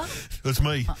Walter? It's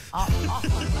me.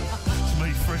 It's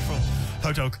me, fresh from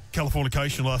Hotel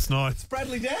Californication last night. It's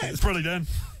Bradley Dan. It's Bradley Dan.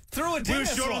 Through a We were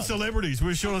shot on celebrities.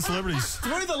 Through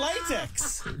the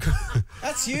latex.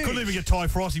 That's huge. Couldn't even get Ty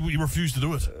Frost. He refused to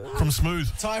do it from Smooth.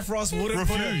 Ty Frost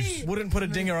wouldn't put a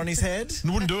dinger on his head.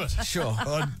 Wouldn't do it. Sure.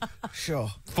 Sure.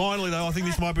 Finally, though, I think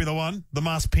this might be the one. The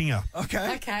masked Pinga.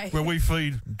 Okay. Where we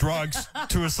feed drugs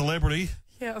to a celebrity.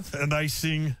 Yep. And they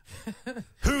sing.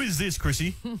 Who is this,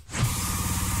 Chrissie?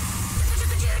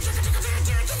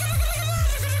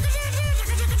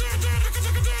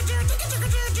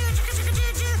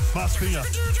 Masked Pinga.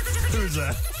 Who is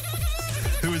that?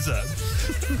 Who is that?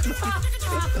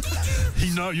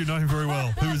 You know him very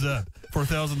well. Who is that? For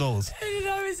 $1,000. I don't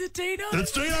know. Is it Dino?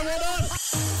 It's Dino. Well done.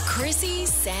 Chrissie,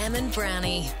 Sam and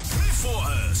Brownie.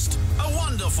 Warhurst, a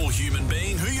wonderful human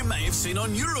being who you may have seen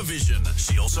on Eurovision.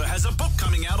 She also has a book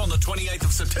coming out on the 28th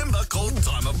of September called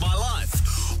Time of My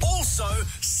Life. Also,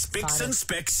 Spicks and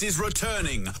Specs is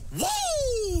returning.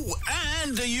 Woo!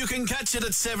 And you can catch it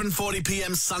at 7:40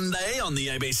 p.m. Sunday on the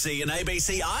ABC and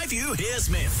ABC iView. Here's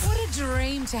Myth. What a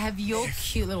dream to have your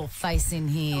cute little face in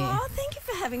here. Oh, thank you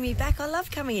for having me back. I love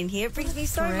coming in here. It brings me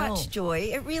so much joy.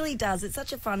 It really does. It's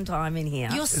such a fun time in here.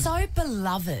 You're so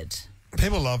beloved.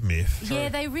 People love Myth. Yeah,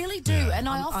 they really do. Yeah. And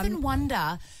I often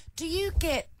wonder, do you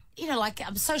get like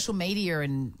social media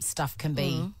and stuff can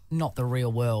be not the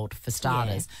real world for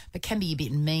starters, but can be a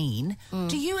bit mean.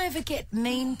 Do you ever get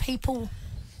mean people?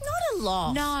 Not a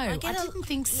lot. No, I didn't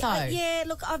think so. Yeah,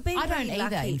 look, I've been pretty don't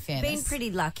either, lucky. in fairness. Been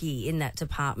pretty lucky in that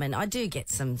department. I do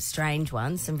get some strange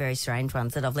ones, some very strange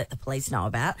ones that I've let the police know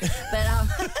about.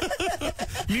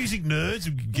 But music nerds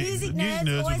always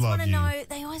would love want to you. know.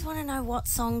 They always want to know what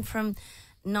song from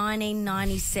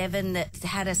 1997 that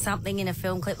had a something in a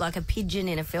film clip, like a pigeon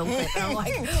in a film clip. And I'm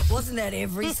like, wasn't that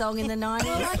every song in the 90s?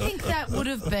 Well, I think that would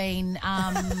have been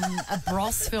a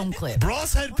Bros film clip.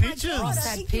 Bros had pigeons. Bros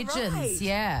had pigeons,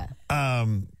 yeah.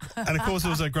 And of course, there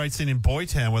was a great scene in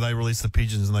Boytown where they released the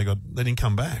pigeons and they didn't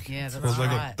come back. Yeah, that's Well,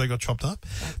 right. They got chopped up.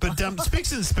 But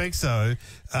Spicks and Specks, though.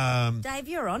 Dave,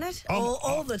 you're on it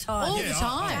all the time. All the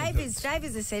time. Dave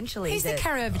is essentially He's the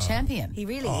carryover champion. He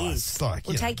really is. It's like,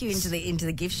 We'll take you into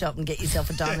the gift shop and get yourself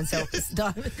a diamond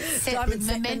set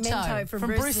memento from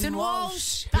Bruce and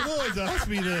Walsh. People always ask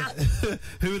me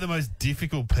who are the most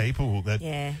difficult people.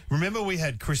 Remember we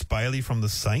had Chris Bailey from the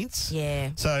Saints? Yeah.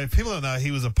 So if people don't know,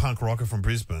 he was a punk rocker from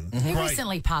Brisbane. He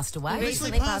recently passed away.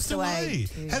 Recently passed away.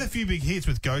 Had a few big hits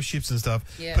with ghost ships and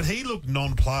stuff. Yeah. But he looked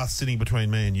nonplussed sitting between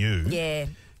me and you. Yeah.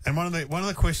 And one of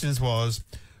the questions was,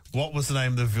 what was the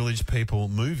name of the Village People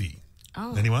movie?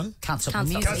 Oh. Anyone? Can't Stop the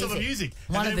Music. Can't Stop the Music.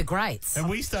 One of the greats. And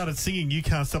we started singing You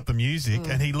Can't Stop the Music,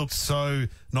 and he looked so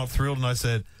not thrilled, and I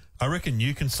said, I reckon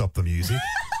you can stop the music.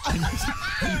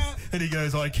 And he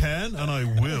goes, I can and I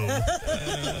will.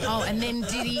 Oh, and then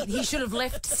he should have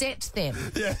left set then.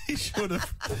 Yeah, he should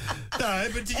have. No,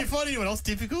 but did you find anyone else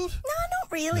difficult? No,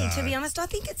 not really, to be honest. I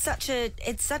think it's such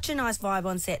a nice vibe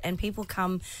on set, and people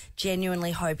come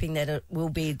genuinely hoping that it will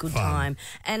be a good time.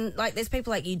 And like, there's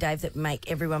people like you, Dave, that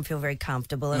make everyone feel very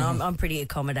comfortable, and I'm pretty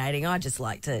accommodating. I just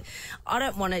like to, I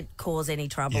don't want to cause any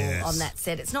trouble on that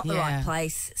set. It's not the right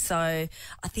place, so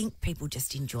I think people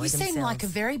just enjoy themselves. You seem like a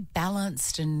very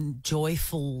balanced and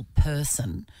joyful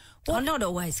person. Oh, not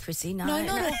always, Chrissy. No.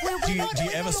 Do you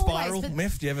ever spiral,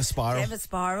 Miff? Do you ever spiral? Do you ever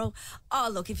spiral? Oh,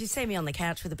 look, if you see me on the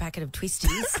couch with a packet of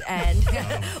twisties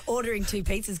and ordering 2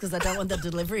 pizzas because I don't want the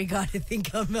delivery guy to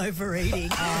think I'm overeating.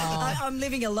 I'm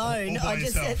living alone. All by I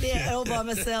just yourself, sit there all by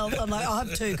myself. I'm like, I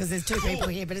have 2 because there's 2 people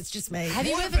here, but it's just me. Have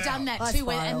you ever done that I too?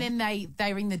 spiral. And then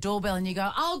they ring the doorbell and you go,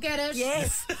 I'll get it.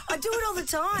 Yes, I do it all the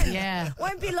time. Yeah.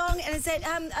 Won't be long. And it said,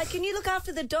 can you look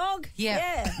after the dog?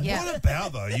 Yeah. What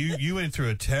about, though? You went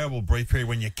through a terrible brief period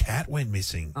when your cat went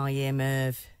missing. Oh, yeah,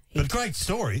 Merv. But great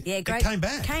story. Yeah, great. It came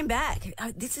back. Came back.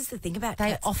 This is the thing about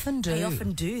They cats. often do. They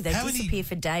often do. They disappear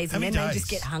for days, and then they just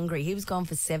get hungry. He was gone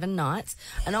for 7 nights,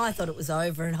 and I thought it was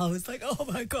over, and I was like, oh,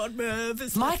 my God,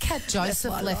 Merv. My cat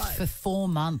Joseph left for 4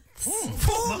 months.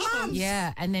 4 months?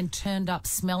 Yeah, and then turned up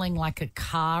smelling like a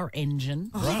car engine.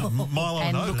 Right, Milo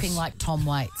and noticed. looking like Tom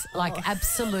Waits. Like,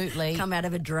 absolutely. Come out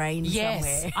of a drain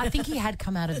somewhere. I think he had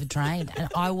come out of a drain, and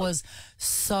I was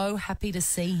so happy to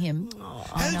see him.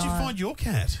 How did you find your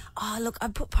cat? Oh, look, I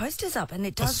put posters up, and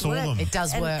it does work. them. It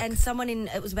does work. And someone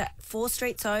it was about 4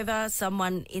 streets over,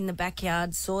 someone in the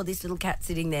backyard saw this little cat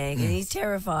sitting there, and he's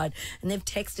terrified. And they've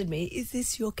texted me, is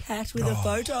this your cat with a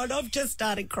photo? And I've just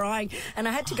started crying. And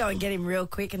I had to go and get him real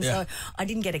quick. And so I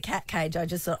didn't get a cat cage. I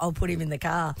just thought, I'll put him in the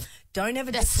car. Don't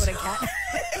ever just put a cat.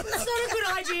 That's not a good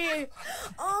idea.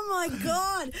 Oh, my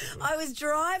God. I was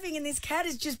driving and this cat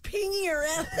is just pinging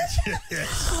around.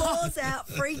 Claws out,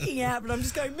 freaking out. But I'm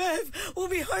just going, Merv, we'll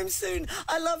be home soon.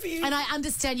 I love you. And I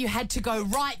understand you had to go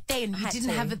right then. You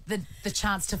didn't have the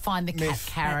chance to find the cat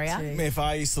carrier. Miff,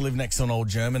 I used to live next to an old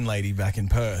German lady back in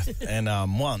Perth, and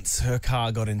once her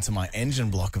car got into my engine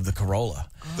block of the Corolla.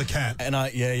 The cat. And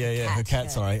her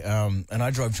cat, sorry. And I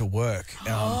drove to work.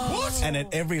 What? And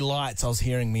at every lights I was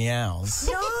hearing meows.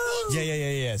 No.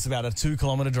 Yeah. It's about a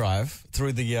 2-kilometre drive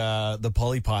through the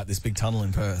poly pipe, this big tunnel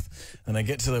in Perth. And I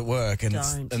get to the work, and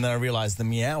then I realise the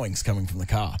meowing's coming from the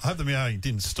car. I hope the meowing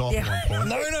didn't stop at one point.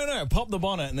 No. Pop the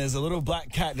bonnet, and there's a little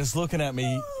black cat just looking at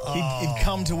me. He'd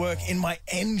come to work in my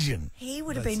engine. He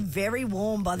would have been very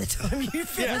warm by the time you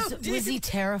filmed. Was he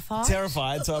terrified?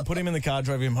 Terrified. So I put him in the car,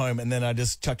 drove him home, and then I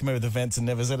just chucked him over the fence and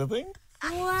never said a thing.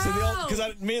 Wow.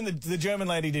 Because me and the German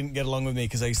lady didn't get along with me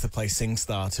because I used to play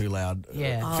SingStar too loud.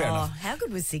 Yeah. Fair enough. How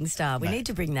good was SingStar? We need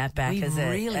to bring that back We as a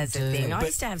really thing. I But-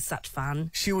 used to have such fun.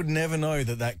 She would never know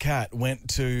that cat went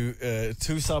to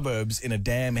 2 suburbs in a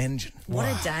damn engine. What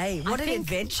a day. What an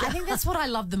adventure. I think that's what I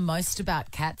love the most about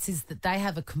cats is that they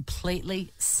have a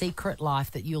completely secret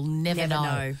life that you'll never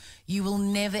know. You will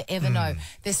never, ever know.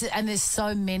 There's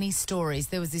so many stories.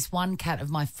 There was this one cat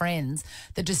of my friends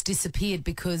that just disappeared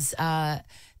because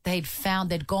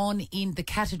they'd gone in, the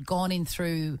cat had gone in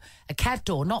through a cat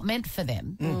door, not meant for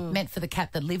them, meant for the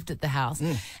cat that lived at the house.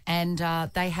 And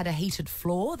they had a heated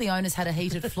floor. The owners had a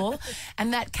heated floor,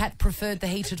 and that cat preferred the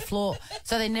heated floor.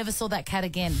 So they never saw that cat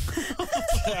again.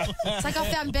 It's like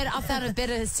I found a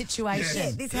better situation.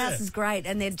 Yeah, this house is great,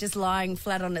 and they're just lying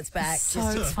flat on its back, So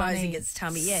just exposing funny. its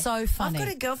tummy. Yeah, So funny. I've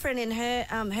got a girlfriend, and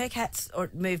her cat's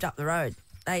moved up the road.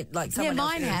 They someone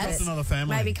else mine who has. That's another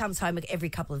family. Maybe comes home every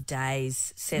couple of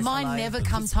days. Says Mine hello. never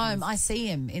comes home. I see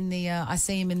him in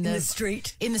the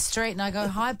street. In the street, and I go,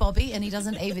 "Hi, Bobby," and he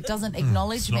doesn't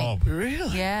acknowledge Snob. me.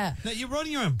 Really? Yeah. Now, you're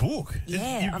writing your own book.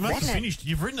 Yeah,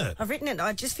 You've written it. I've written it.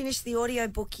 I just finished the audio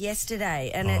book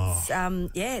yesterday, and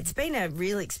it's been a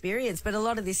real experience. But a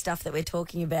lot of this stuff that we're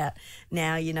talking about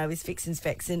now, with Fix and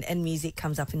Specs and music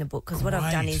comes up in the book, because what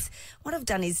I've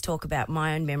done is talk about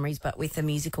my own memories, but with a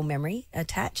musical memory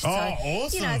attached.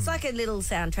 Awesome. It's like a little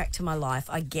soundtrack to my life,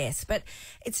 I guess. But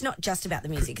it's not just about the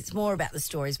music; it's more about the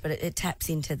stories. But it taps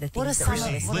into the things. Let's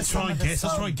try and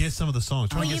guess some of the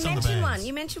songs. You mentioned one.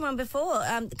 You mentioned one before.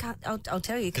 I'll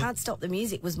tell you. Can't Stop the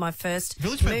Music was my first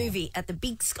movie at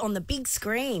on the big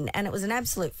screen, and it was an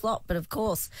absolute flop. But of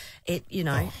course,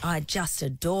 I just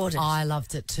adored it. I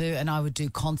loved it too, and I would do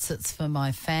concerts for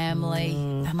my family.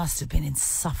 That must have been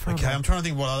insufferable. Okay, I'm trying to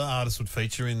think what other artists would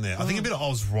feature in there. I think a bit of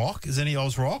Oz rock. Is any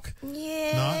Oz rock?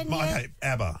 Yeah. No. Okay,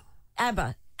 ABBA.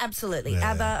 ABBA. Absolutely.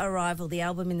 Yeah. ABBA Arrival, the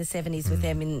album in the 70s with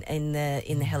them in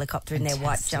the helicopter in their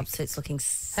white jumpsuits looking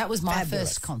That was my fabulous.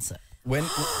 first concert. When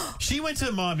she went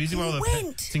to my music world.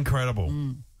 went? It's incredible.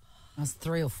 I was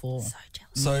 3 or 4.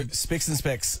 So Spicks and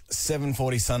Specs,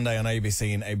 7:40 Sunday on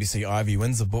ABC and ABC Ivy.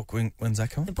 When's the book? When's that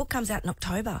coming? The book comes out in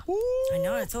October. I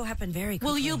know, it's all happened very quickly.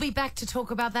 Well, you'll be back to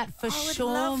talk about that for sure,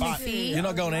 love to. Miffy. You're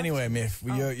not going anywhere, Miff.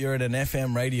 You're at an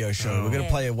FM radio show. We're going to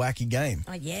play a wacky game.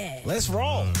 Oh, yeah. Let's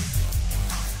roll. Hit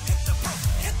the post,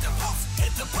 hit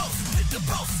the post, hit the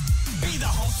post. Be the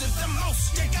host of the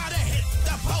most. You gotta hit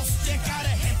the post. You gotta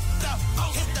hit the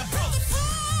post. Hit the post.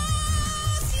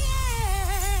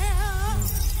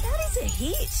 That is a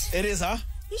hit. It is, huh?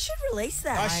 You should release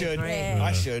that. I should. Yeah.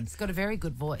 I should. It's got a very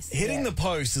good voice. Hitting the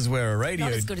post is where a radio...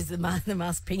 Not as good as the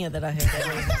Masked Pinga that I heard.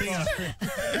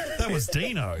 That was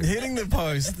Dino. Hitting the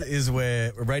post is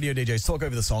where radio DJs talk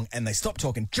over the song and they stop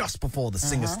talking just before the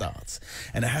singer starts.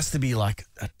 And it has to be like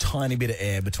a tiny bit of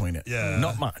air between it. Yeah.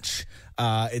 Not much.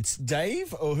 It's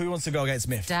Dave, or who wants to go against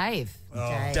Miff? Dave.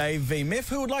 Dave v. Miff.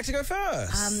 Who would like to go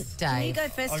first? Can you go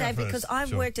first, I'll go Dave? first, Because I've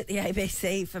sure. worked at the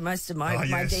ABC for most of my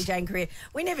yes. DJing career.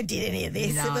 We never did any of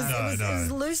this. No. It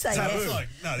was loose, I So guess. it's like,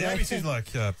 the ABC's like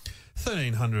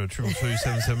 1300 222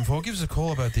 774. Give us a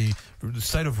call about the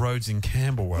state of roads in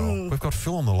Camberwell. We've got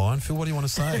Phil on the line. Phil, what do you want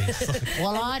to say? It's like,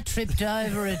 Well, I tripped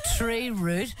over a tree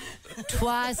root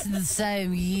twice in the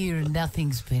same year and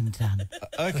nothing's been done.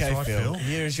 Okay, That's right, Phil. Phil.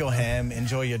 Here's your ham.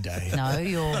 Enjoy your day. No,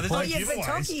 you're... there's no yeah, but giveaways.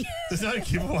 Tocky. There's no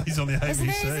giveaways on the ABC.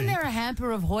 Isn't there a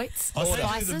hamper of Hoyts I'll send you the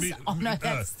spices? mid- Oh, no,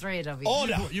 that's 3 of you.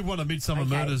 Order. You want a Midsummer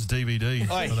Murders DVD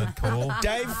for that call.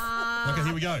 Dave, Okay,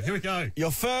 here we go.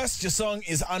 your song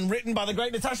is Unwritten by the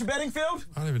great Natasha Bedingfield.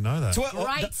 I don't even know that.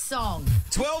 Great song.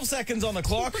 12 seconds on the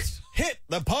clock. Hit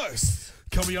the post.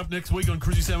 Coming up next week on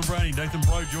Chrissie, Sam and Brownie, Nathan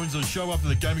Brodie joins the show after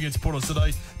the game against Port on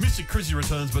Saturday. Mr. Chrissie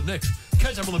returns, but next,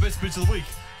 catch up on the best bits of the week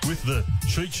with the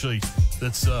cheat sheet.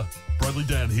 That's Bradley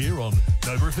down here on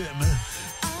Nova FM.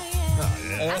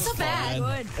 That's not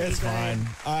bad. It's fine.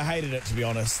 I hated it, to be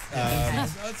honest.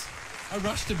 I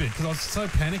rushed a bit because I was so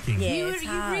panicking. Yeah, You it's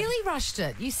hard. really rushed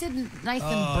it. You said Nathan Bro.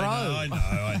 I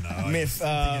know. Myth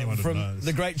I think anyone from knows.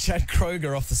 the great Chad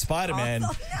Kroger off the Spider-Man.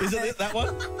 Is it that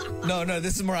one? No,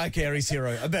 this is Mariah Carey's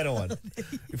Hero. A better one.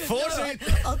 14.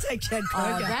 I'll take Chad Oh,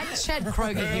 Kroger. that Chad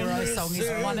Kroger hero song is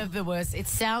one of the worst. It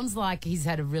sounds like he's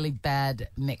had a really bad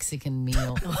Mexican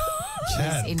meal.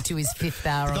 Chad. He's into his 5th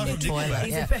hour on the Dr. toilet. Nickelback.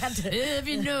 He's Yeah. about to... If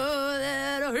you know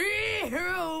that a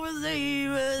hero was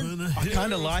even. I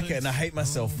kind of like it and I hate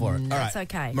myself for it. All That's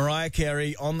right. okay. Mariah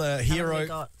Carey on the we Hero.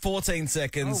 got? 14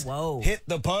 seconds. Oh, whoa. Hit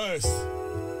the post.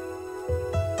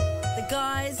 The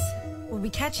guys will be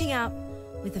catching up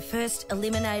with the first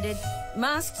eliminated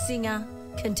Masked Singer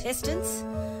contestants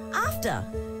after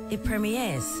it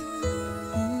premieres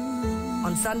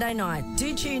on Sunday night.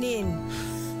 Do tune in.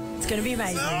 It's going to be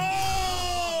amazing.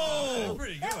 Oh!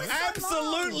 Pretty good.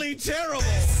 Absolutely terrible.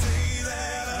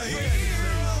 Actually,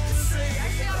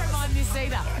 I don't mind this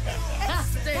either.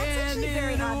 That's actually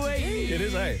very hard to do. It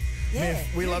is, eh? Myth,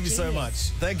 we love you so much.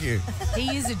 Thank you.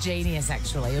 He is a genius,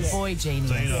 actually, a boy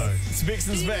genius. Zito. Spicks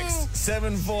and Specs,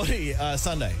 7:40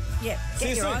 Sunday. Yeah, See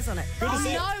get you your soon. eyes on it. Good to Oh,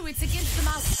 see you. no, it's against the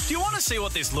must. Do you want to see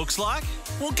what this looks like?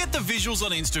 Well, get the visuals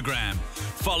on Instagram.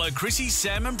 Follow Chrissie,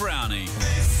 Sam and Brownie.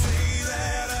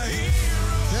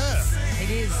 Yeah. It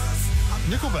is.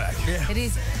 Nickelback. Yeah. It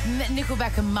is.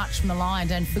 Nickelback are much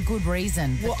maligned, and for good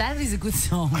reason. But that is a good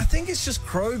song. I think it's just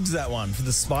Krogs, that one, for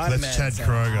the Spider-Man. That's Chad sound.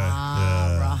 Kroger.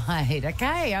 Ah, right.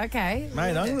 Okay.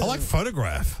 Mate, I like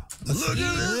Photograph. Look at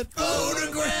that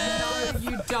photograph. No,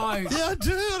 you don't. Yeah, I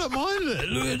do. I don't mind it.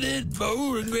 Look at that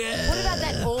photograph. What about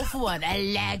that awful one? I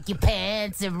like your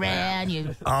pants around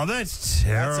you. Oh, that's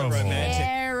terrible. That's a romantic.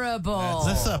 Terrible.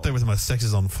 That's up there with My Sex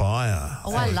is on Fire.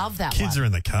 Oh, I love that Kids one. are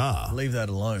in the car. Leave that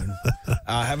alone.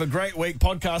 Have a great week.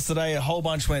 Podcast today. A whole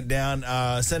bunch went down.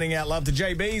 Sending out love to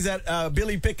JB's at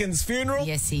Billy Pickens' funeral.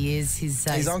 Yes, he is. His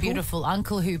uncle? beautiful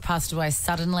uncle who passed away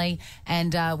suddenly.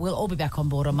 And we'll all be back on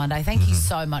board on Monday. Thank you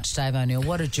so much, Dave O'Neill.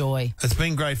 What a joy. It's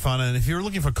been great fun. And if you're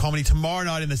looking for comedy, tomorrow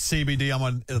night in the CBD, I'm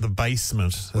on the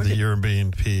basement of the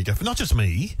European Beer Cafe. Not just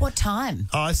me. What time?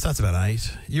 Oh, it starts about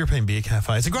 8. European Beer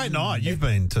Cafe. It's a great night. You've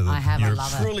been to the I have. I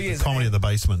love it. Truly is. comedy of the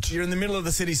basement. You're in the middle of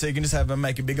the city, so you can just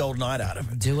make a big old night out of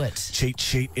it. Do it. Cheat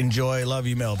sheet. Enjoy. Love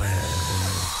you, Melbourne. Hey,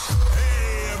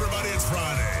 everybody, it's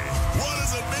Friday. What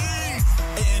does it mean?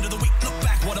 End of the week, look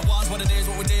back, what it was, what it is,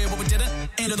 what we did, what we didn't.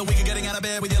 End of the week, you're getting out of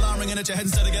bed with your alarm ringing at your head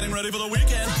instead of getting ready for the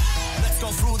weekend. Let's go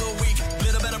through the week.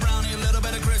 Little bit of Brownie, a little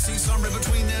bit of Chrissie, somewhere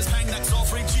between there's hang next, all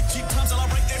three cheat time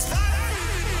celebrate this Friday.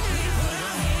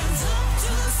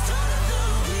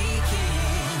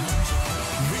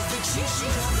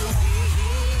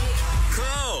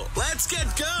 Cool. Let's get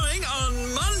going.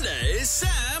 On Monday,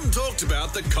 Sam talked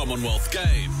about the Commonwealth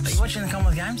Games. Are you watching the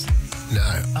Commonwealth Games? No.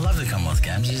 I love the Commonwealth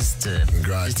Games. You just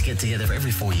to get together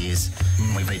every 4 years.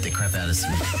 We beat the crap out of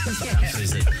some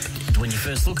countries that, when you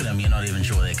first look at them, you're not even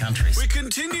sure they're countries. We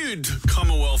continued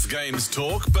Commonwealth Games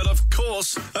talk, but of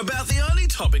course, about the only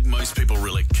topic most people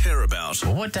really care about.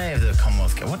 Well, what day of the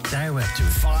Commonwealth Games? What day are we up to?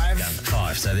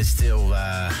 5. So there's still,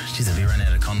 geez, have you run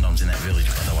out of condoms in that village,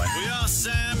 by the way? We asked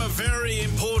Sam a very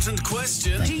important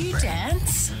question. Do you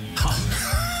dance?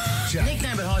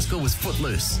 Nickname at high school was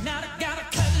Footloose.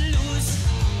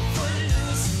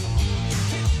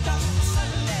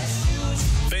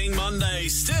 Being Monday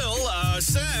still,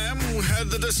 Sam had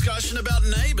the discussion about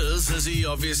Neighbours, as he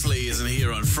obviously isn't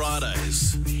here on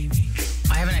Fridays.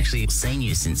 I haven't actually seen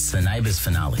you since the Neighbours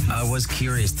finale. I was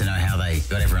curious to know how they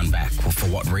got everyone back. Well, for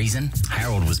what reason?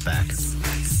 Harold was back,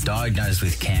 diagnosed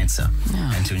with cancer.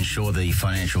 And to ensure the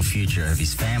financial future of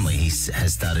his family, he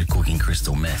has started cooking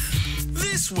crystal meth.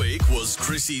 This week was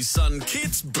Chrissie's son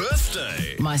Kit's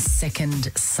birthday. My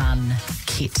second son,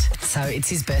 Kit. So it's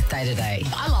his birthday today.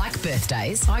 I like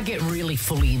birthdays. I get really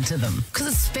fully into them because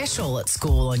it's special at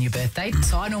school on your birthday.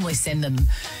 So I normally send them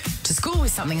to school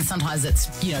with something, and sometimes it's,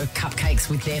 cupcakes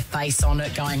with their face on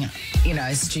it going,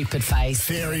 stupid face.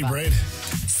 Fairy bread.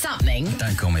 Something.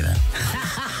 Don't call me that.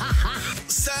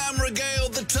 Sam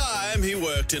regaled the time he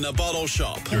worked in a bottle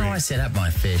shop. I set up my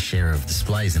fair share of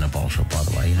displays in a bottle shop, by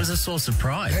the way. It was a source of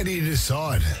pride. How do you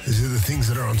decide? Is it the things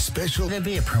that are on special? There'd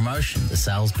be a promotion. The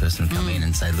salesperson would come in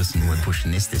and say, listen, we're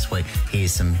pushing this week.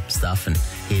 Here's some stuff and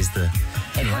here's the...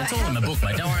 Anyway, it's all in the book,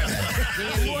 mate. Don't worry about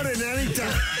it. What an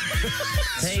anecdote.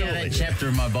 See how that chapter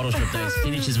of my bottle shop days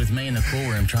finishes with me in the pool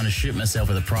room trying to shoot myself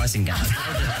with a pricing gun.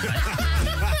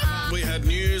 We had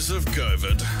news of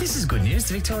COVID. This is good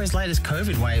news. Victoria's latest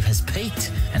COVID wave has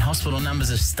peaked and hospital numbers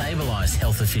have stabilised.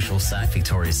 Health officials say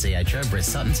Victoria's CHO Brett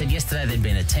Sutton said yesterday there'd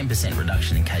been a 10%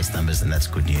 reduction in case numbers, and that's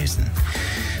good news. And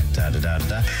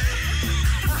da-da-da-da-da.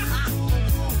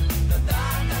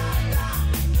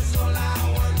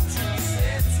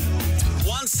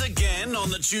 Once again, on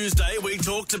the Tuesday, we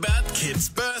talked about Kit's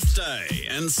birthday.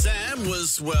 And Sam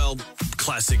was, well,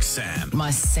 classic Sam. My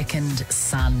second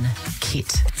son,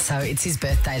 Kit. So it's his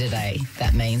birthday today.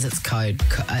 That means it's code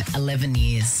 11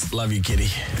 years. Love you, kitty.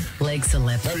 Legs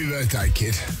 11. Happy birthday,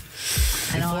 kid.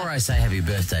 Before I say happy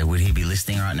birthday, would he be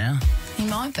listening right now? He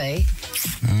might be.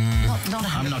 Not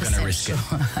 100% I'm not going to risk sure. it.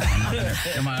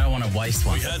 I don't want to waste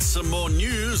one. We had some more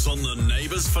news on the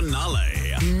Neighbours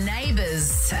finale.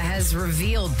 Neighbours has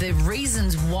revealed the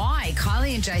reasons why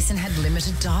Kylie and Jason had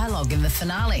limited dialogue in the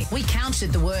finale. We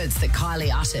counted the words that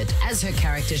Kylie uttered as her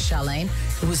character, Charlene.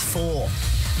 It was 4.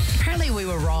 Apparently we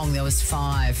were wrong. There was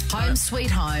 5. Home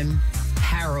Sweet Home,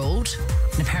 Harold,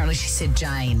 and apparently she said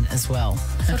Jane as well.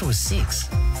 I thought it was 6.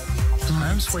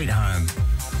 Home Sweet Home.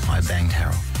 I banged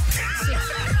Harold.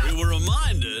 We were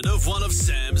reminded of one of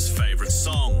Sam's favourite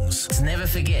songs. Let's never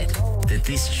forget that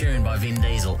this tune by Vin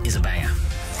Diesel is a banger.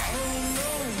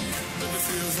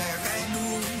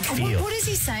 feel. What is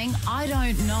he saying? I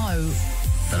don't know,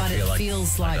 but it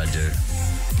feels like I do.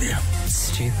 Yeah.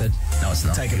 Stupid. No, it's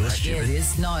not. Take it You're back. stupid. Yeah, it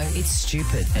is. No, it's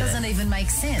stupid. It doesn't even make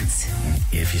sense.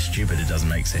 Yeah, if you're stupid, it doesn't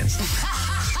make sense.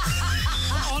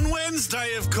 On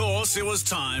Wednesday, of course, it was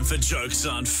time for Jokes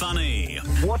Aren't Funny.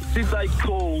 What did they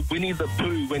call Winnie the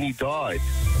Pooh when he died?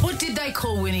 What did they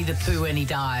call Winnie the Pooh when he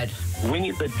died?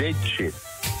 Winnie the dead shit.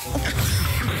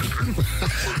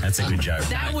 That's a good joke.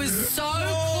 That was so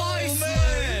close,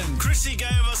 man. Chrissie gave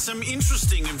us some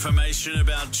interesting information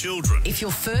about children. If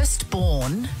your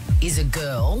firstborn is a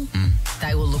girl,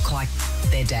 they will look like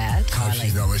their dad. I hope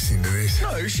she's not listening to this.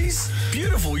 No, she's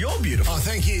beautiful. You're beautiful. Oh,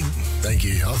 thank you. Thank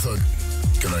you. I thought,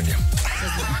 good on you.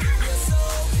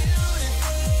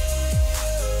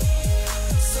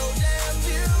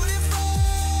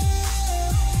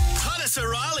 Titus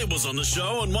O'Reilly was on the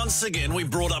show, and once again we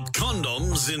brought up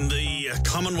condoms in the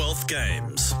Commonwealth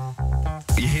Games.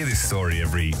 You hear this story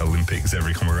every Olympics,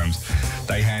 every Commonwealth.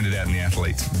 They handed out in the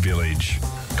athletes' village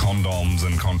condoms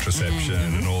and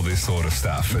contraception and all this sort of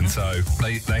stuff. And so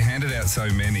they handed out so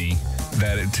many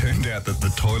that it turned out that the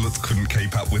toilets couldn't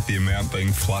keep up with the amount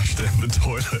being flushed down the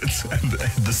toilets and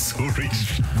the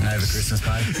sewerage. Over Christmas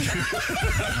party.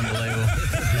 Unbelievable.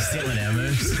 You're stealing our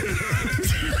moves.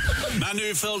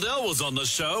 Manu Feldel was on the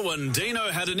show, and Dino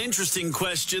had an interesting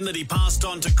question that he passed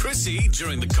on to Chrissie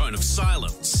during the Cone of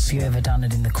Silence. Have you ever done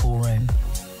it in the cool room?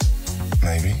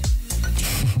 Maybe.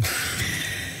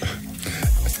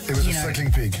 It was a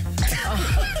suckling pig.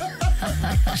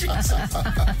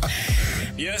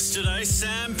 Yesterday,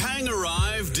 Sam Pang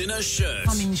arrived in a shirt.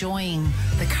 I'm enjoying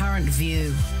the current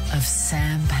view of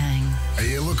Sam Pang.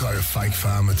 You look like a fake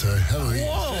farmer too.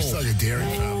 Whoa. Just like a dairy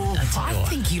farmer. I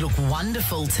think you look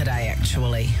wonderful today,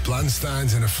 actually.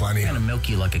 Bloodstones and a flanny. I'm going to milk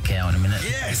you like a cow in a minute.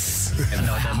 Yes. I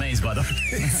know what that means, by the way.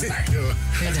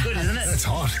 That's good, isn't it? That's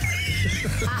hot.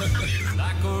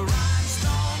 Like a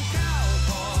rhinestone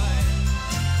cowboy,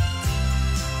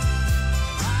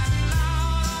 riding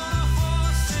out on a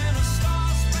horse in a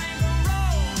star-spangled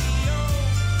rodeo.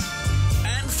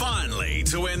 And finally,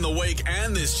 to end the week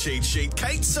and this cheat sheet,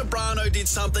 Kate Sobrano did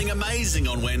something amazing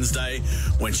on Wednesday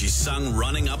when she sung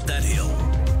Running Up That Hill.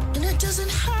 And it doesn't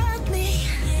hurt me.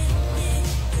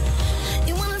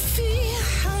 You wanna feel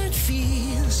how it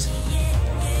feels.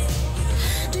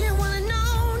 Do you wanna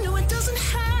know? No, it doesn't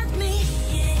hurt me.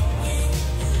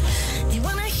 You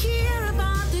wanna hear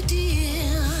about the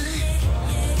deal.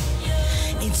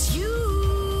 It's you.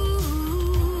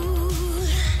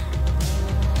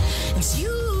 It's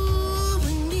you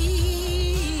and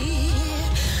me.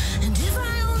 And if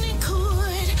I only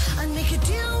could, I'd make a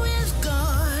deal with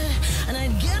God. And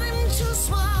I'd get him to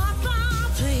swap our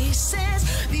places.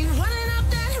 Be running up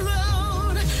that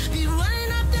road. Be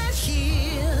running up that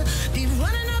hill. Be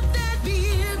running up that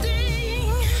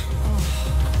building.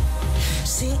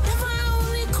 See, if I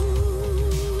only could.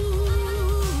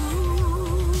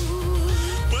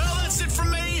 Well, that's it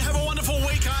from me. Have a wonderful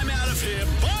week. I'm out of here.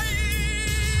 Bye.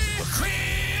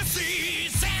 Chrissie,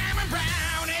 Sam and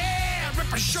Brownie.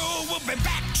 Ripper Show will be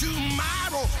back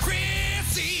tomorrow.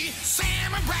 Chrissie,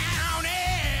 Sam and Brownie.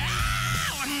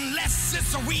 Oh, unless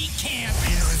it's a weekend.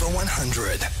 Over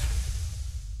 100.